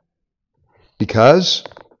 Because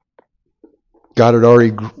God had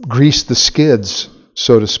already greased the skids,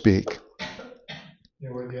 so to speak. You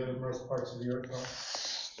know where the othermost parts of the earth are?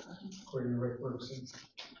 According to Rick Bergson,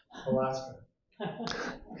 Alaska.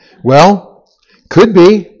 Well, could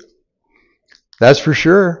be. That's for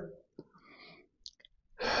sure.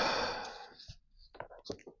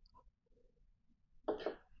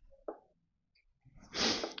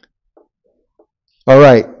 All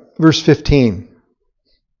right, verse 15.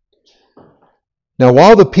 Now,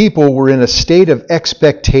 while the people were in a state of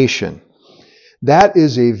expectation, that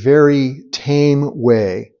is a very tame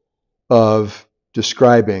way of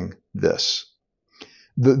describing this.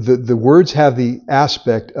 The words have the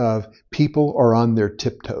aspect of people are on their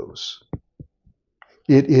tiptoes.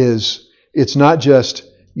 It's not just,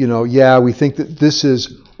 we think that this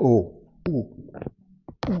is,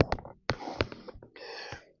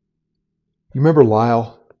 You remember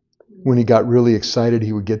Lyle? When he got really excited,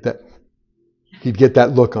 he'd get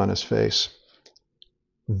that look on his face.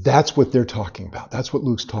 That's what they're talking about. That's what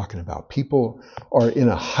Luke's talking about. People are in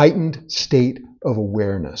a heightened state of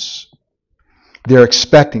awareness. They're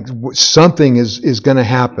expecting something is going to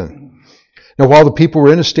happen. Now, while the people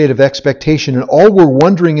were in a state of expectation and all were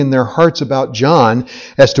wondering in their hearts about John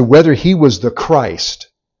as to whether he was the Christ.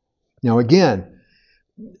 Now, again,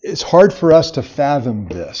 it's hard for us to fathom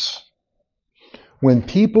this. When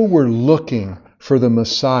people were looking for the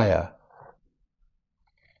Messiah,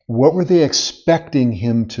 what were they expecting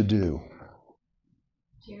him to do?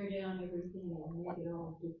 Tear down everything and make it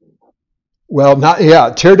all different.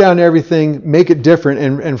 Well, tear down everything, make it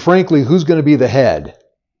different, and frankly, who's going to be the head?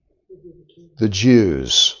 The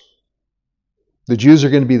Jews. The Jews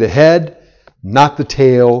are going to be the head, not the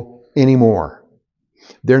tail anymore.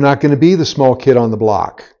 They're not going to be the small kid on the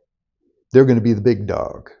block. They're going to be the big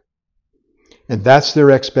dog. And that's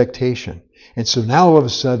their expectation. And so now all of a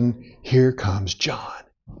sudden, here comes John.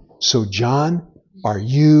 So John, are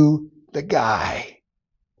you the guy?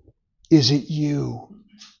 Is it you?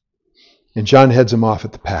 And John heads him off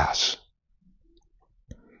at the pass.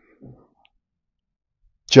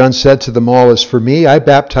 John said to them all, as for me, I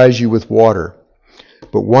baptize you with water.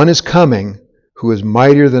 But one is coming who is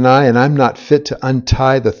mightier than I, and I'm not fit to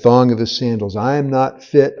untie the thong of his sandals. I am not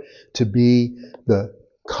fit to be the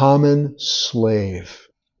common slave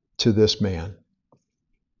to this man.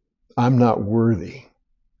 I'm not worthy.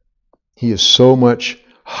 He is so much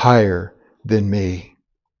higher than me.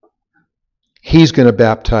 He's going to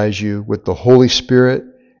baptize you with the Holy Spirit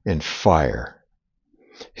and fire.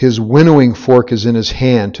 His winnowing fork is in his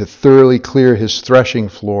hand to thoroughly clear his threshing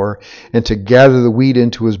floor and to gather the wheat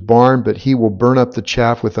into his barn, but he will burn up the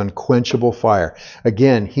chaff with unquenchable fire.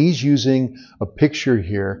 Again, he's using a picture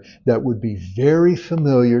here that would be very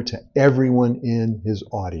familiar to everyone in his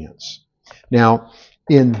audience. Now,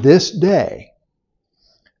 in this day,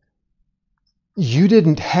 you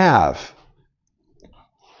didn't have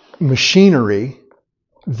machinery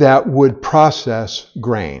that would process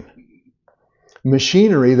grain.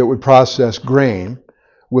 Machinery that would process grain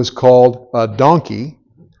was called a donkey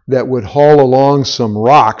that would haul along some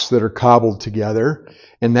rocks that are cobbled together,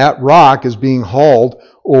 and that rock is being hauled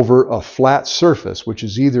over a flat surface, which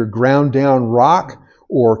is either ground down rock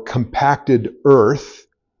or compacted earth,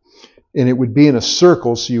 and it would be in a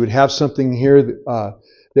circle, so you would have something here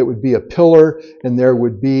that would be a pillar, and there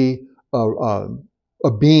would be a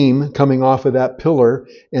a beam coming off of that pillar,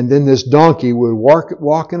 and then this donkey would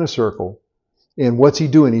walk in a circle. And what's he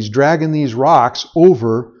doing? He's dragging these rocks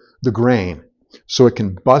over the grain so it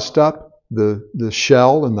can bust up the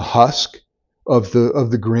shell and the husk of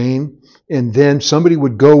the grain. And then somebody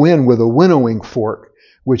would go in with a winnowing fork,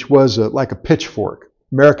 which was like a pitchfork,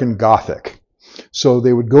 American Gothic. So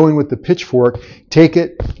they would go in with the pitchfork, take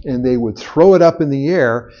it, and they would throw it up in the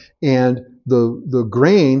air, and the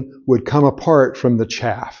grain would come apart from the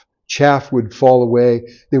chaff. Chaff would fall away.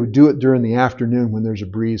 They would do it during the afternoon when there's a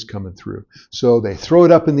breeze coming through. So they throw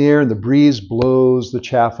it up in the air, and the breeze blows the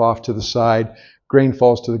chaff off to the side. Grain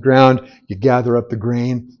falls to the ground. You gather up the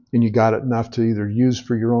grain, and you got it enough to either use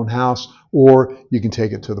for your own house, or you can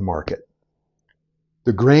take it to the market.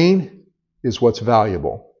 The grain is what's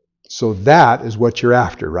valuable. So that is what you're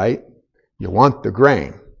after, right? You want the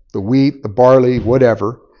grain, the wheat, the barley,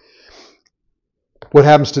 whatever. What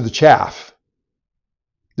happens to the chaff?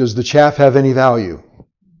 Does the chaff have any value?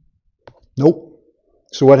 Nope.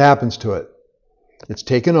 So what happens to it? It's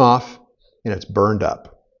taken off and it's burned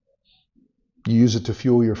up. You use it to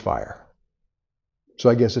fuel your fire. So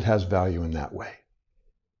I guess it has value in that way.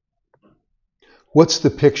 What's the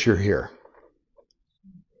picture here?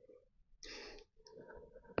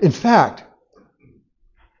 In fact,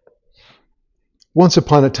 once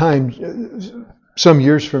upon a time, some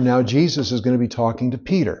years from now, Jesus is going to be talking to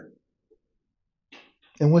Peter.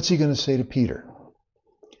 And what's he going to say to Peter?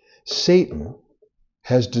 Satan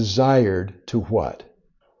has desired to what?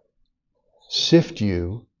 Sift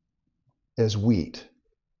you as wheat.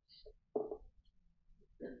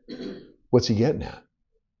 What's he getting at?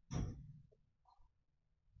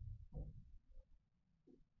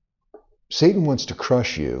 Satan wants to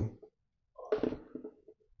crush you,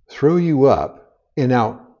 throw you up, and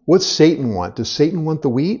now, what's Satan want? Does Satan want the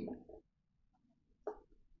wheat?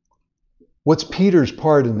 What's Peter's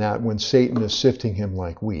part in that when Satan is sifting him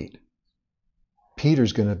like wheat?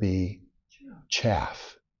 Peter's going to be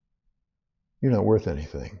chaff. You're not worth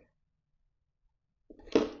anything.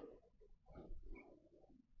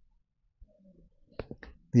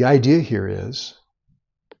 The idea here is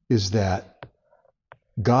that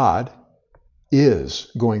God is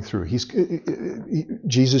going through.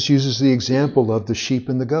 Jesus uses the example of the sheep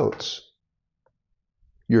and the goats.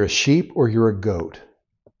 You're a sheep or you're a goat.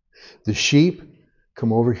 The sheep,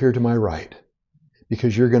 come over here to my right,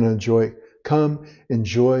 because you're going to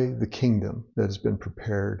enjoy the kingdom that has been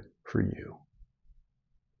prepared for you.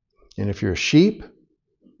 And if you're a sheep,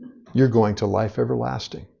 you're going to life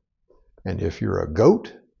everlasting. And if you're a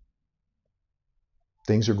goat,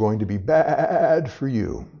 things are going to be bad for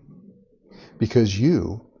you, because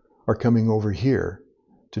you are coming over here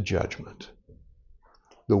to judgment.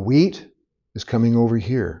 The wheat is coming over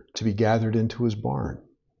here to be gathered into his barn.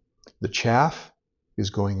 The chaff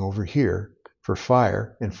is going over here for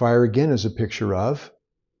fire, and fire again is a picture of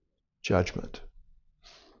judgment.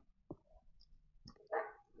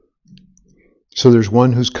 So there's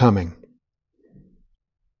one who's coming.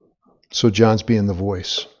 So John's being the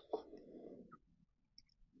voice.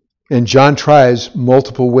 And John tries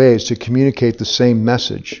multiple ways to communicate the same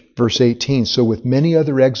message. Verse 18, so with many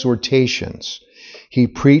other exhortations, he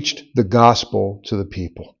preached the gospel to the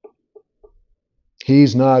people. He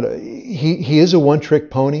is a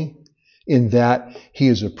one-trick pony in that he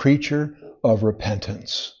is a preacher of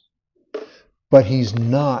repentance. But he's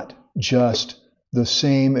not just the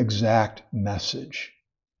same exact message.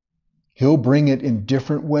 He'll bring it in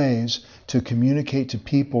different ways to communicate to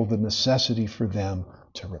people the necessity for them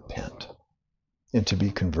to repent and to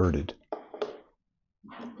be converted.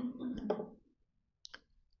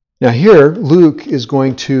 Now here, Luke is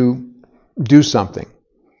going to do something.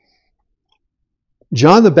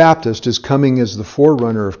 John the Baptist is coming as the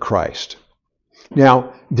forerunner of Christ.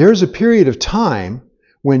 Now, there's a period of time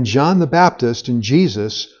when John the Baptist and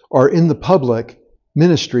Jesus are in the public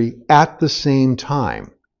ministry at the same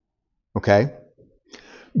time. Okay?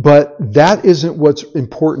 But that isn't what's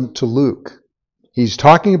important to Luke. He's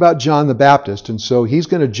talking about John the Baptist, and so he's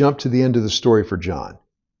going to jump to the end of the story for John,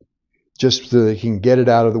 just so that he can get it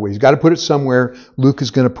out of the way. He's got to put it somewhere. Luke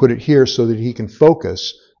is going to put it here so that he can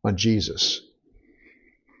focus on Jesus.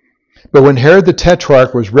 But when Herod the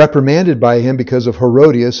Tetrarch was reprimanded by him because of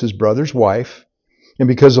Herodias, his brother's wife, and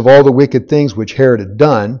because of all the wicked things which Herod had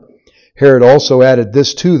done, Herod also added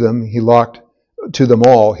this to them. He locked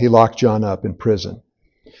John up in prison.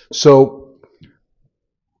 So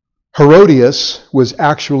Herodias was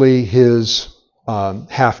actually his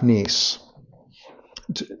half-niece.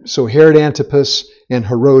 So Herod Antipas and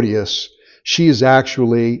Herodias, she is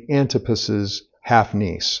actually Antipas's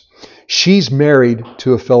half-niece. She's married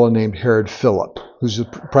to a fellow named Herod Philip, who's a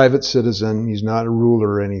private citizen. He's not a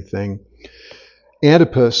ruler or anything.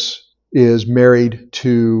 Antipas is married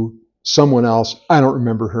to someone else. I don't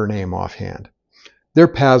remember her name offhand. Their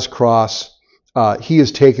paths cross. He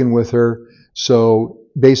is taken with her. So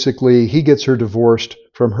basically, he gets her divorced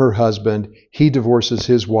from her husband. He divorces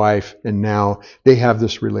his wife. And now they have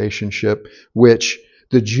this relationship, which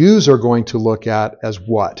the Jews are going to look at as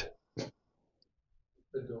what?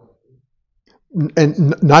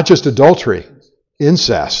 And not just adultery,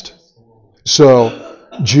 incest. So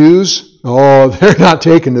Jews, they're not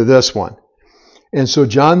taken to this one. And so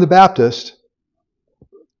John the Baptist,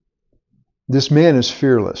 this man is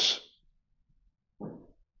fearless.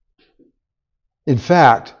 In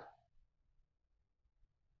fact,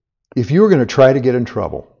 if you were going to try to get in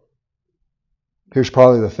trouble, here's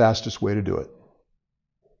probably the fastest way to do it.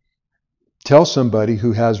 Tell somebody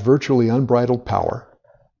who has virtually unbridled power.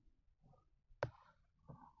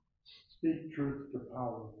 Speak truth to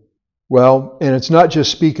power. Well, and it's not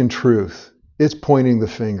just speaking truth, it's pointing the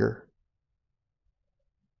finger.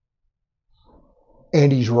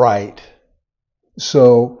 And he's right.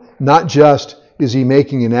 So, not just is he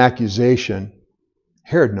making an accusation,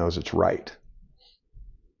 Herod knows it's right.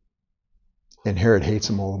 And Herod hates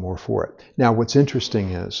him all the more for it. Now, what's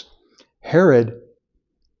interesting is, Herod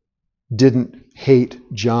didn't hate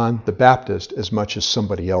John the Baptist as much as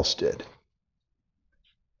somebody else did.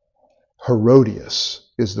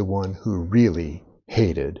 Herodias is the one who really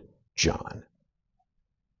hated John.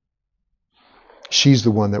 She's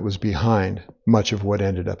the one that was behind much of what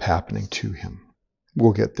ended up happening to him.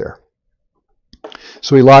 We'll get there.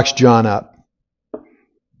 So he locks John up.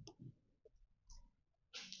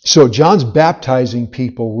 So John's baptizing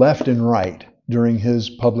people left and right during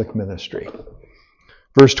his public ministry.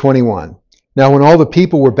 Verse 21. Now when all the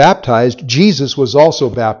people were baptized, Jesus was also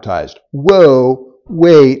baptized. Whoa,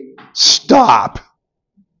 wait, stop.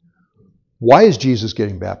 Why is Jesus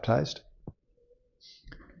getting baptized?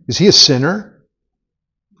 Is he a sinner?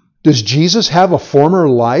 Does Jesus have a former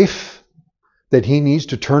life that he needs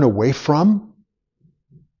to turn away from,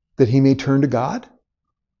 that he may turn to God?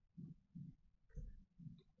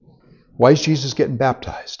 Why is Jesus getting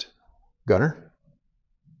baptized? Gunnar?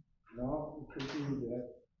 Well, it could be that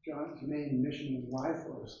John's main mission in life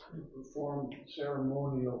was to perform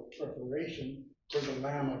ceremonial preparation for the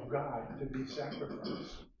Lamb of God to be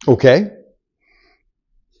sacrificed. Okay.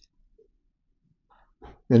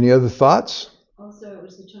 Any other thoughts? Also, it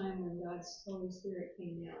was the time when God's Holy Spirit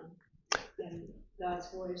came down, and God's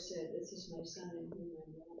voice said, "This is my Son in whom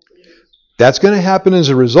I'm well pleased." That's going to happen as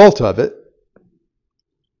a result of it.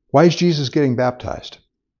 Why is Jesus getting baptized?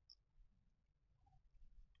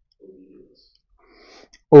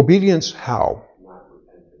 Obedience how? Not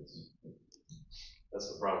repentance.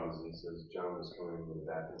 That's the problem. Is he says John was coming with a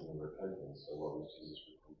baptism of repentance. So what was Jesus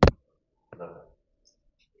repenting? Nothing.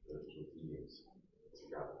 It was obedience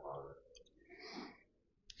to God the Father.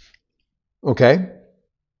 Okay.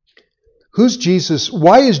 Who's Jesus?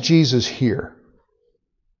 Why is Jesus here?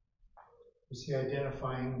 Was he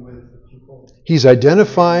identifying with the people? He's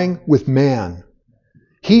identifying with man.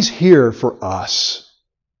 He's here for us.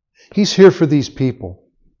 He's here for these people.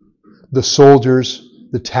 The soldiers,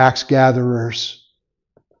 the tax gatherers.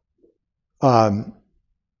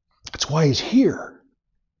 That's why he's here.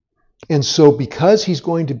 And so because he's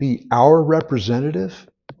going to be our representative,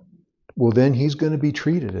 well then he's going to be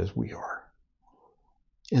treated as we are.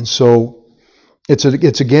 And so it's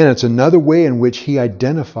another way in which he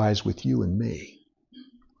identifies with you and me.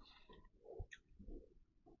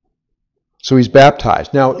 So he's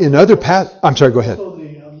baptized. Now, in other I'm sorry, go ahead. So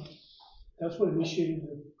that's what initiated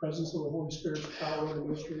the presence of the Holy Spirit's power in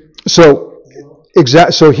history. So,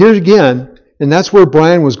 So here again, and that's where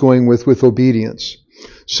Brian was going with obedience.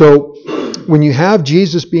 So when you have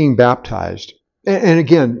Jesus being baptized, and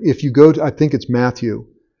again, if you go to, I think it's Matthew,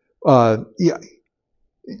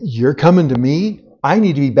 you're coming to me, I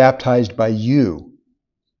need to be baptized by you.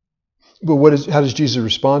 But how does Jesus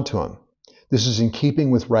respond to him? This is in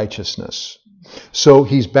keeping with righteousness. So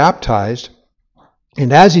he's baptized,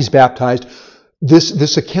 and as he's baptized,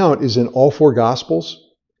 this account is in all four Gospels.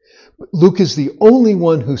 Luke is the only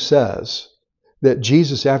one who says that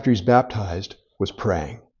Jesus, after he's baptized, was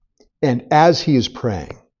praying. And as he is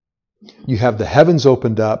praying, you have the heavens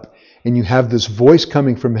opened up, and you have this voice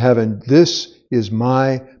coming from heaven, "This is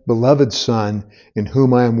my beloved Son, in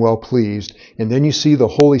whom I am well pleased." And then you see the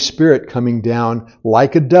Holy Spirit coming down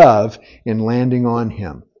like a dove and landing on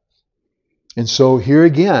him. And so here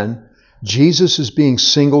again, Jesus is being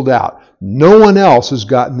singled out. No one else has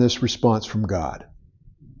gotten this response from God.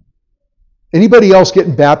 Anybody else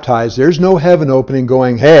getting baptized, there's no heaven opening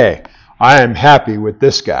going, hey, I am happy with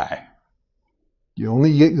this guy. The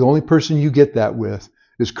only person you get that with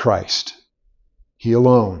is Christ. He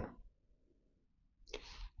alone.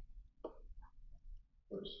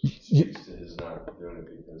 Jesus is not doing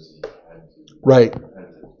it because he had to. Right.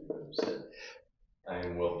 Repented because of sin. I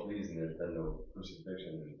am well pleased, and there's been no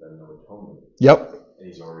crucifixion, there's been no atonement. Yep. And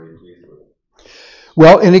he's already pleased with it.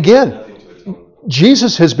 Well, and again, Nothing to atone for.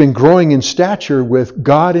 Jesus has been growing in stature with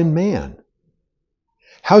God and man.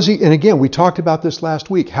 How's he, and again, we talked about this last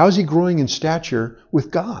week. How's he growing in stature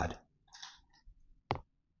with God?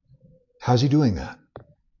 How's he doing that?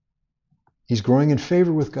 He's growing in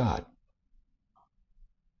favor with God.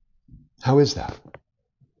 How is that?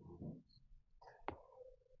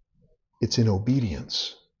 It's in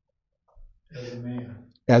obedience. As a man.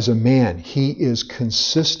 As a man, he is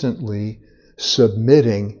consistently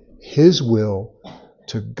submitting his will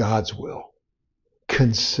to God's will.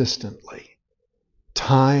 Consistently.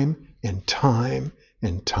 Time and time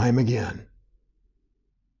and time again.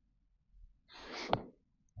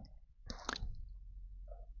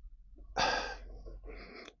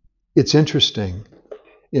 It's interesting,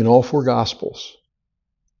 in all four Gospels,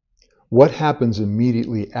 what happens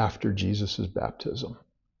immediately after Jesus' baptism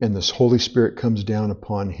and this Holy Spirit comes down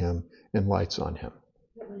upon him and lights on him?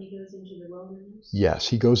 When he goes into the wilderness? Yes,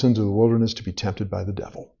 he goes into the wilderness to be tempted by the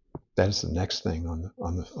devil. That is the next thing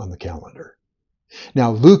on the calendar.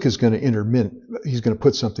 Now, Luke is going to he's going to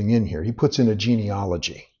put something in here. He puts in a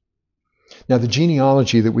genealogy. Now, the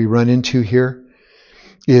genealogy that we run into here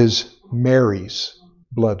is Mary's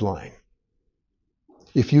bloodline.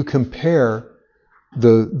 If you compare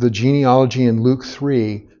the genealogy in Luke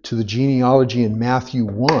 3 to the genealogy in Matthew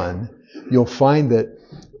 1, you'll find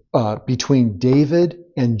that between David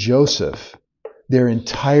and Joseph, they're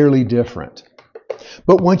entirely different.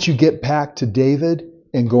 But once you get back to David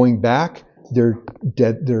and going back, they're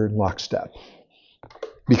in lockstep.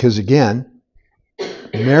 Because again,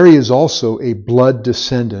 Mary is also a blood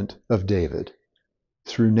descendant of David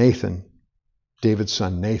through Nathan, David's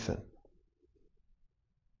son Nathan.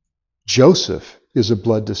 Joseph is a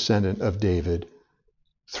blood descendant of David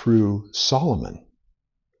through Solomon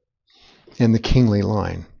and the kingly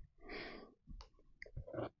line.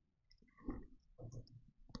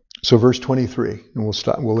 So verse 23, and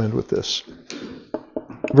we'll end with this.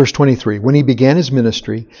 Verse 23, when he began his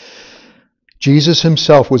ministry, Jesus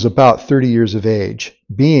himself was about 30 years of age,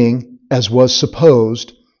 being, as was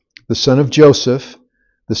supposed, the son of Joseph,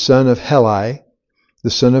 the son of Heli, the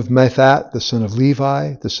son of Mathat, the son of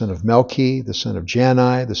Levi, the son of Melchi, the son of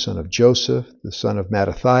Janai, the son of Joseph, the son of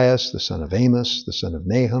Mattathias, the son of Amos, the son of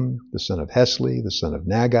Nahum, the son of Hesli, the son of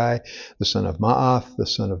Nagai, the son of Maath, the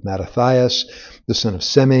son of Mattathias, the son of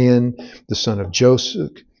Semeon, the son of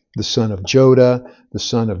Joseph, the son of Joda, the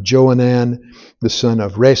son of Johanan, the son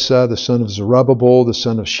of Resa, the son of Zerubbabel, the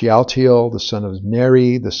son of Shealtiel, the son of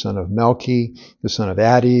Neri, the son of Melchi, the son of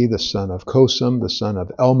Addi, the son of Kosam, the son of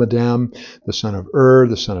Elmadam, the son of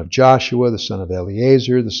the son of Joshua, the son of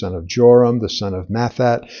Eleazar, the son of Joram, the son of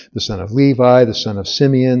Mathat, the son of Levi, the son of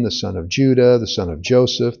Simeon, the son of Judah, the son of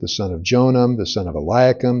Joseph, the son of Jonam, the son of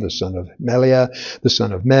Eliakim, the son of Meliah, the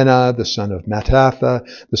son of Menah, the son of Mattatha,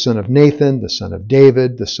 the son of Nathan, the son of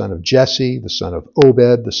David, the son of Jesse, the son of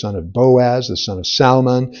Obed, the son of Boaz, the son of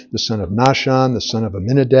Salmon, the son of Nahshon, the son of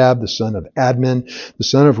Aminadab, the son of Admin, the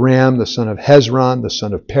son of Ram, the son of Hezron, the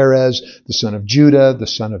son of Perez, the son of Judah, the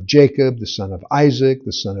son of Jacob, the son of Isaac,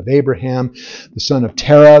 the son of Abraham, the son of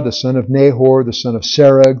Terah, the son of Nahor, the son of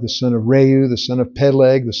Serug, the son of Reu, the son of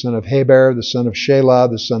Peleg, the son of Heber, the son of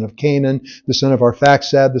Shelah, the son of Canaan, the son of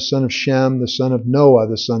Arphaxad, the son of Shem, the son of Noah,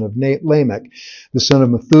 the son of Lamech, the son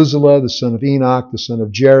of Methuselah, the son of Enoch, the son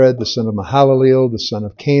of Jared, the son of Mahalaleel, the son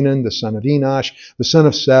of Canaan, the son of Enosh, the son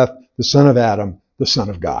of Seth, the son of Adam, the son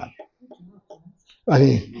of God. I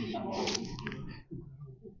mean,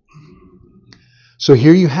 so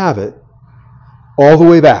here you have it, all the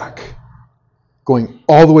way back, going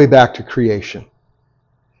all the way back to creation.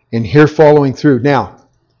 And here following through. Now,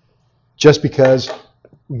 just because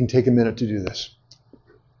we can take a minute to do this.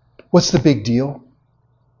 What's the big deal?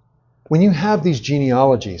 When you have these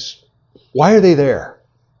genealogies, why are they there?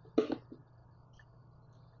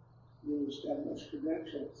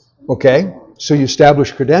 Okay, so you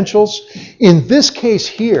establish credentials. In this case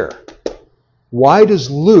here, why does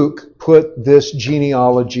Luke put this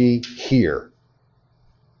genealogy here?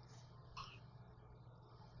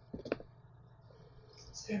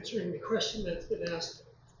 It's answering the question that's been asked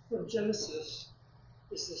from Genesis.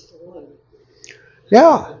 Is this the one?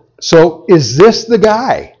 Yeah. So is this the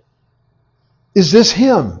guy? Is this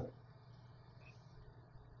him?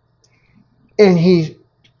 And he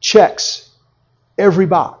checks every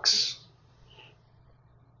box.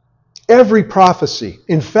 Every prophecy.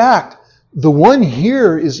 In fact, the one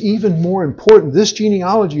here is even more important. This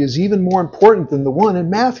genealogy is even more important than the one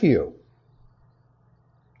in Matthew.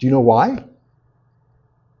 Do you know why?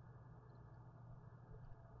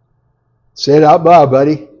 Say it out loud,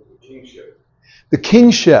 buddy. Kingship. The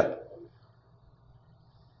kingship.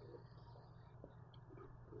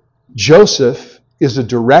 Joseph is a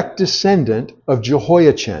direct descendant of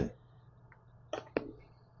Jehoiachin.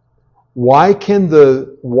 Why can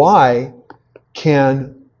the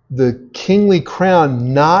kingly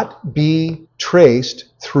crown not be traced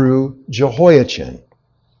through Jehoiachin?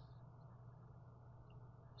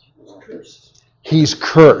 He's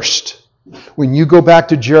cursed. When you go back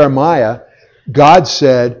to Jeremiah, God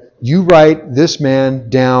said, you write this man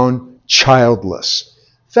down childless.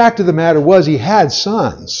 Fact of the matter was, he had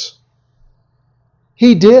sons.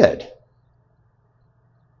 He did.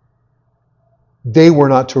 They were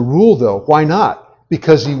not to rule, though. Why not?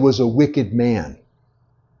 Because he was a wicked man.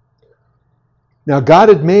 Now, God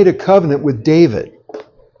had made a covenant with David.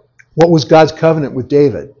 What was God's covenant with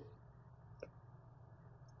David?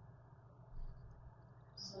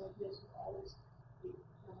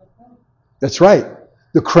 That's right.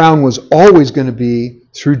 The crown was always going to be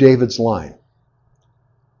through David's line.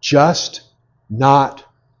 Just not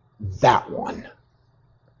that one.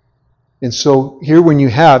 And so here when you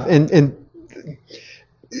have,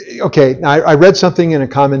 okay, now I read something in a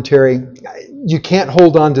commentary. You can't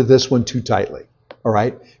hold on to this one too tightly, all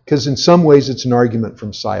right? Because in some ways it's an argument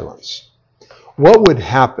from silence. What would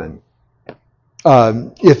happen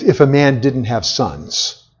if a man didn't have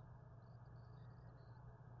sons?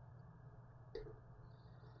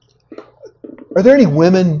 Are there any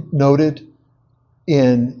women noted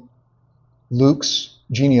in Luke's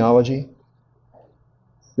genealogy?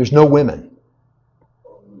 There's no women.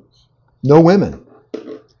 No women.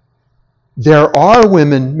 There are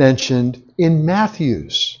women mentioned in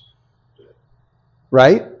Matthew's.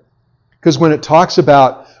 Right? Because when it talks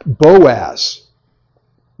about Boaz,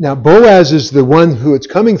 now Boaz is the one who it's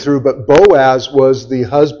coming through, but Boaz was the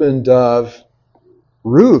husband of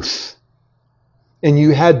Ruth. And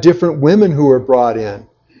you had different women who were brought in,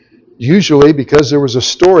 usually because there was a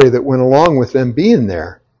story that went along with them being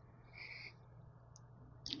there.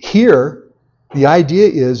 Here, the idea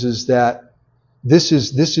is that this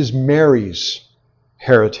is Mary's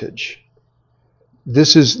heritage.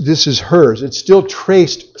 This is hers. It's still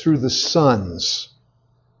traced through the sons.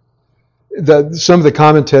 Some of the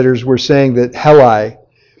commentators were saying that Heli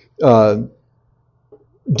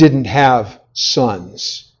didn't have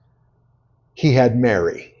sons. He had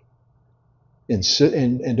Mary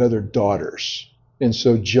and other daughters. And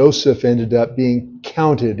so Joseph ended up being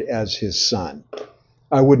counted as his son.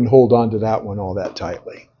 I wouldn't hold on to that one all that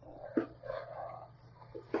tightly.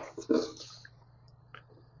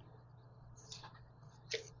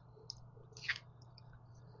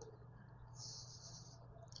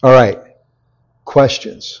 All right.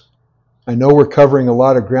 Questions? I know we're covering a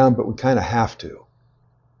lot of ground, but we kind of have to.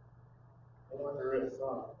 I wonder if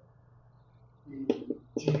the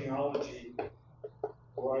genealogy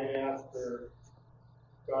right after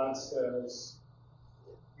God says,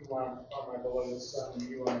 you are my beloved son, and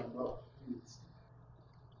you are my beloved youth.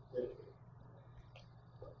 If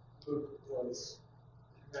Luke was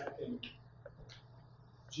connecting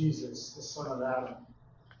Jesus, the son of Adam,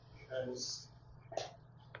 as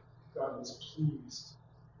God was pleased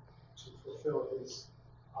to fulfill his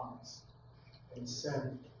promise and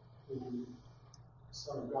send the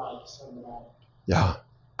Son of God, the Son of Adam. Yeah,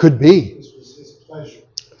 could be. This was his pleasure.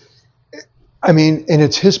 I mean, and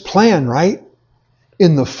it's his plan, right?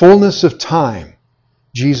 In the fullness of time,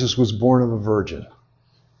 Jesus was born of a virgin,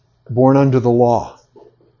 born under the law.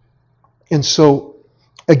 And so,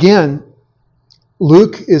 again,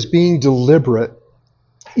 Luke is being deliberate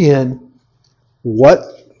in what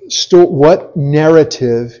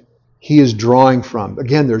narrative he is drawing from.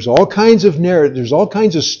 Again, there's all kinds of narrative, there's all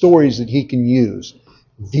kinds of stories that he can use.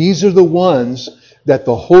 These are the ones that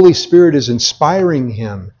the Holy Spirit is inspiring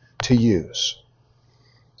him to use.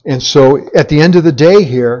 And so at the end of the day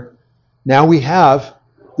here, now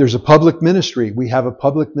there's a public ministry. We have a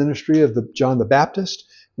public ministry of John the Baptist.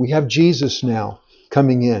 We have Jesus now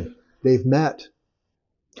coming in. They've met.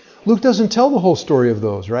 Luke doesn't tell the whole story of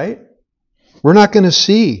those, right? We're not going to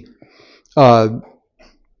see John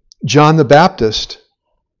the Baptist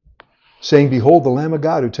saying, "Behold the Lamb of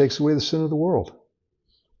God who takes away the sin of the world."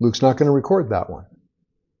 Luke's not going to record that one.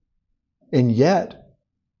 And yet,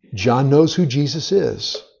 John knows who Jesus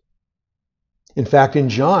is. In fact, in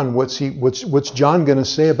John, what's John going to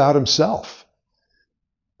say about himself?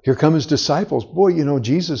 Here come his disciples. Boy, you know,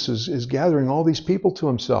 Jesus is gathering all these people to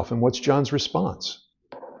himself. And what's John's response?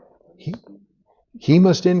 He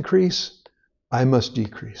must increase, I must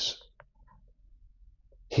decrease.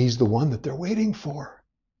 He's the one that they're waiting for.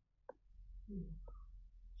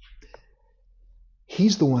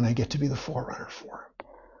 He's the one I get to be the forerunner for.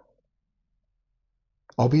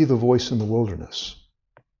 I'll be the voice in the wilderness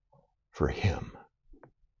for him.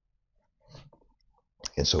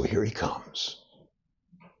 And so here he comes.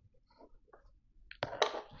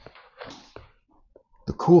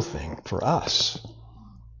 The cool thing for us,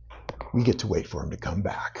 we get to wait for him to come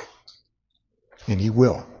back. And he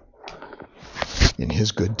will, in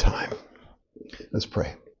his good time. Let's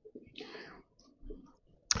pray.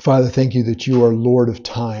 Father, thank you that you are Lord of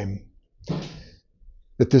time,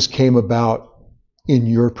 that this came about in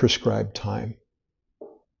your prescribed time.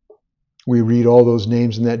 We read all those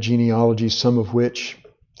names in that genealogy, some of which,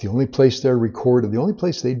 the only place they're recorded, the only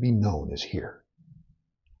place they'd be known is here.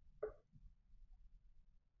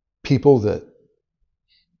 People that,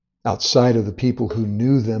 outside of the people who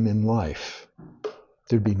knew them in life,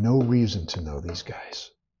 there'd be no reason to know these guys.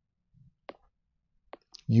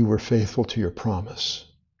 You were faithful to your promise.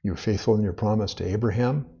 You were faithful in your promise to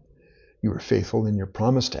Abraham. You were faithful in your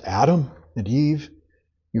promise to Adam and Eve.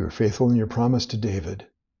 You were faithful in your promise to David.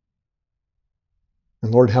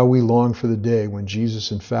 And Lord, how we long for the day when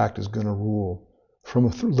Jesus, in fact, is going to rule from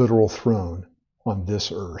a literal throne on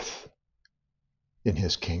this earth in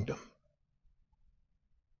his kingdom.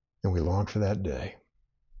 And we long for that day.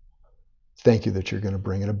 Thank you that you're going to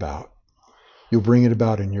bring it about. You'll bring it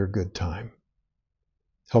about in your good time.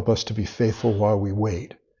 Help us to be faithful while we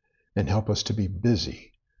wait, and help us to be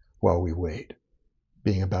busy while we wait,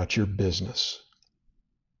 being about your business.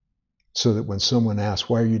 So that when someone asks,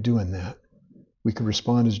 why are you doing that? We can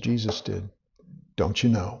respond as Jesus did. Don't you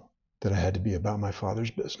know that I had to be about my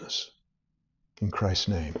Father's business? In Christ's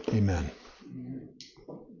name, amen.